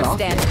Last player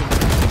standing.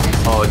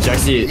 Oh,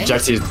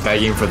 Jaxi is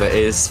begging for the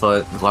ace,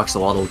 but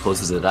Gloxolotl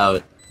closes it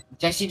out.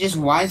 Jaxi just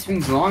wide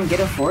swings long,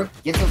 gets a fork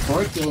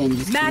in, and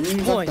just Match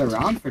cleans up point. the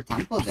round for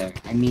Temple there.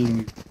 I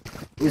mean,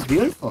 it was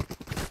beautiful.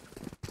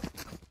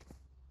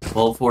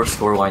 12-4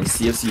 scoreline.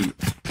 CFC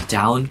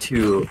down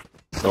to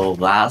the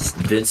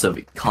last bits of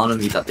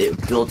economy that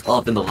they've built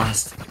up in the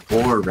last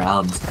 4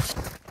 rounds.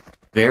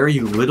 Very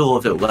little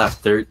of it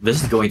left.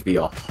 This is going to be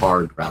a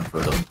hard round for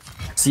them.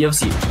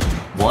 CFC,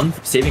 one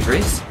saving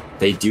grace.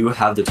 They do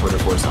have the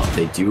Tornado Force out.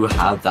 They do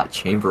have that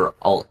chamber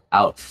all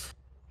out.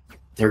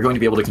 They're going to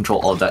be able to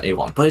control all of that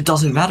A1, but it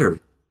doesn't matter.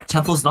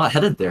 Temple's not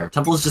headed there.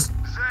 Temple's just,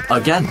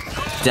 again,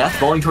 death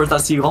falling towards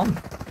that C1.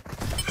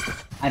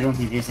 I don't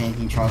think there's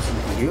anything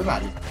Charleston can do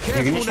about it.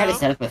 They're gonna try to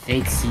set up a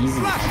fake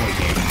season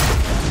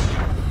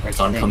tether.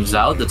 Sun comes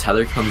out, the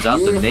tether comes out,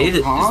 the nade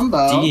is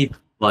combo. deep,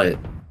 but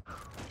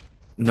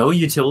no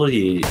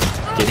utility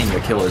getting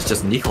a kill. It's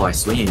just Nikolai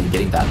swinging and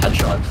getting that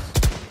headshot.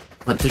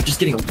 But they're just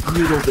getting a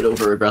little bit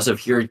over aggressive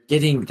here,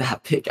 getting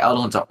that pick out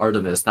onto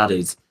Artemis. That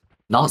is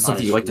not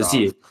something you like to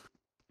see.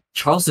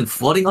 Charleston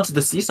flooding onto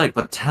the C side,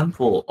 but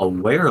Temple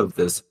aware of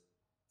this,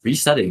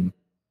 resetting.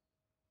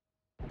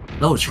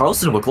 No,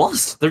 Charleston look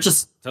lost.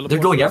 They're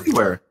going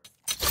everywhere.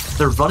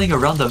 They're running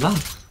around the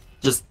map,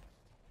 just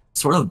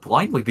sort of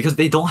blindly because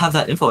they don't have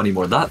that info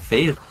anymore. That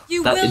fade,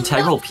 that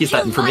integral piece,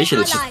 that information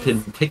has just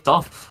been picked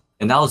off,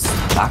 and now it's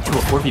back to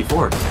a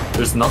 4v4.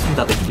 There's nothing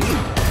that they can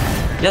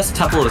do. Yes,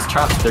 Temple is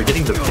trapped. They're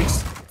getting the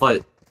picks,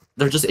 but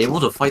they're just able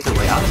to fight their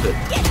way out of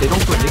it. They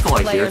don't put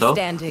Nikolai here though.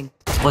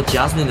 But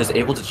Jasmine is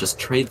able to just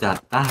trade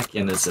that back,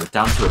 and it's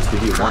down to a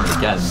 2v1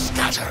 again.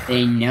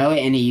 They know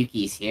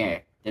Inuyuki's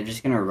here. They're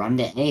just gonna run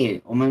to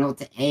A, Omen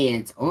to A,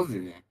 and it's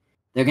over.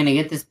 They're gonna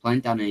get this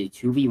plant down in a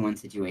 2v1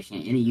 situation,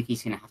 and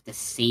Inuyuki's gonna have to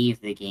save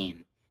the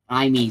game.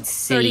 I mean,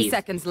 save. 30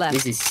 seconds left.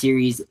 This is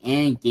series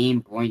and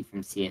game point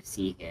from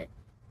CFC here.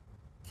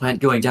 Plant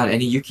going down,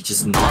 Yuki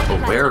just not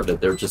aware of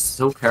it. They're just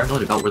so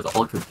paranoid about where the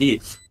ult could be.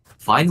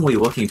 Finally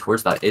looking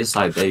towards that A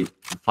side, they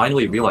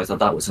finally realized that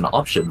that was an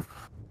option.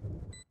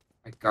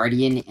 A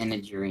guardian and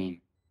a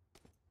dream.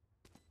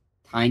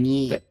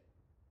 Tiny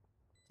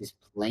is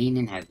playing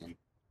in heaven.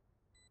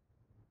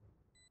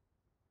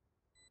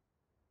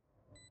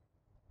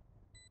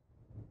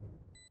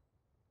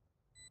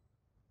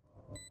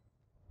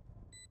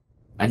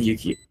 And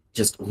Yuki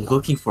just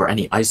looking for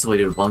any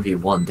isolated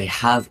 1v1. They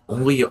have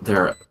only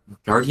their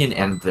Guardian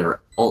and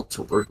their ult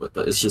to work with,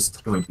 but it's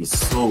just going to be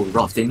so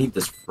rough. They need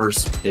this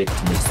first pick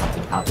to make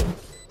something happen.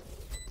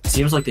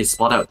 Seems like they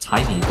spot out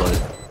Tiny,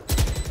 but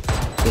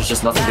there's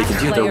just nothing they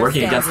can do. They're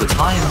working against the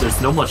time.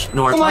 There's no more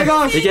time. my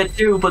gosh! They get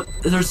 2, but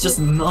there's just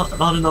not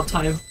enough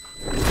time.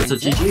 It's a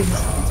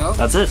GG.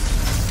 That's it.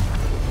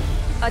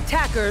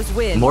 Attackers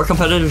win. More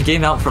competitive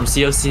game out from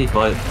COC,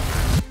 but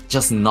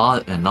just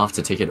not enough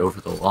to take it over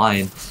the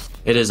line.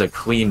 It is a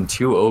clean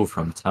 2-0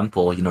 from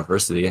Temple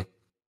University.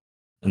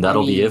 And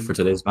that'll be it for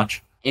today's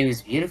match. It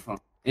was beautiful.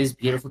 It was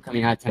beautiful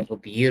coming out of Temple.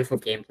 Beautiful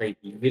gameplay,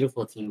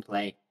 beautiful team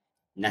play.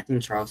 Nothing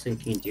Charleston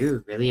can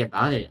do really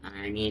about it.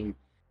 I mean,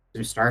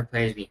 some star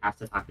players we have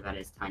to talk about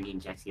is Tiny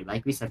and Jexy.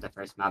 Like we said the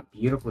first map,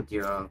 beautiful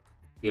duo,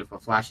 beautiful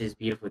flashes,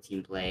 beautiful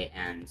team play,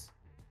 and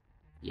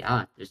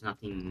yeah, there's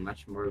nothing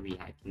much more we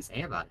can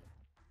say about it.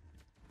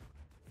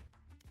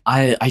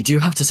 I do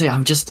have to say,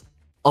 I'm just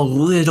a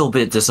little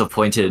bit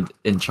disappointed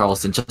in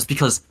Charleston just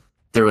because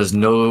there was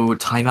no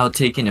timeout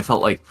taken. It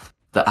felt like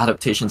the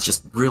adaptations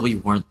just really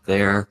weren't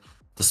there.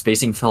 The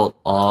spacing felt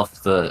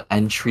off. The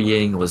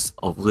entrying was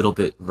a little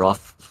bit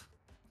rough.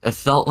 It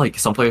felt like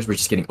some players were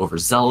just getting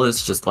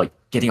overzealous, just like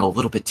getting a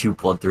little bit too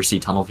bloodthirsty,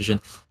 tunnel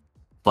vision.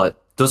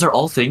 But those are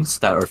all things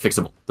that are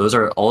fixable. Those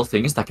are all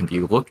things that can be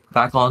looked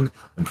back on,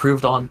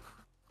 improved on,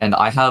 and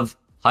I have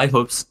high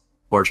hopes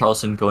for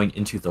Charleston going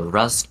into the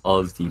rest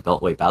of the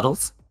Beltway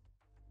battles.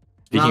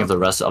 Speaking of the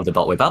rest of the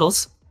Beltway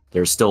battles,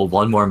 there's still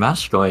one more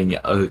match going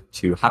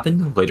to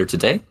happen later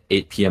today,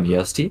 8 p.m.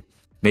 EST.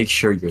 Make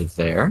sure you're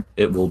there.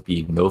 It will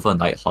be Nova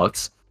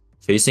Nighthawks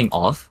facing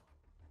off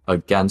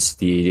against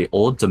the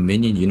Old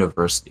Dominion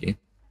University.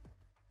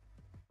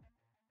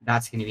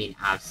 That's going to be an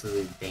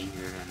absolute banger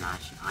of a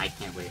match. I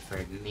can't wait for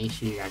it. Make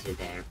sure you guys are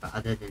there. But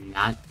other than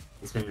that,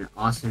 it's been an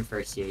awesome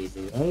first series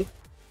today.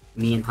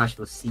 Me and Hush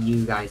will see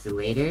you guys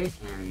later,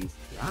 and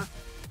yeah.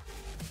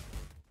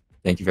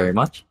 Thank you very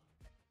much.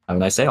 Have a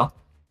nice day all.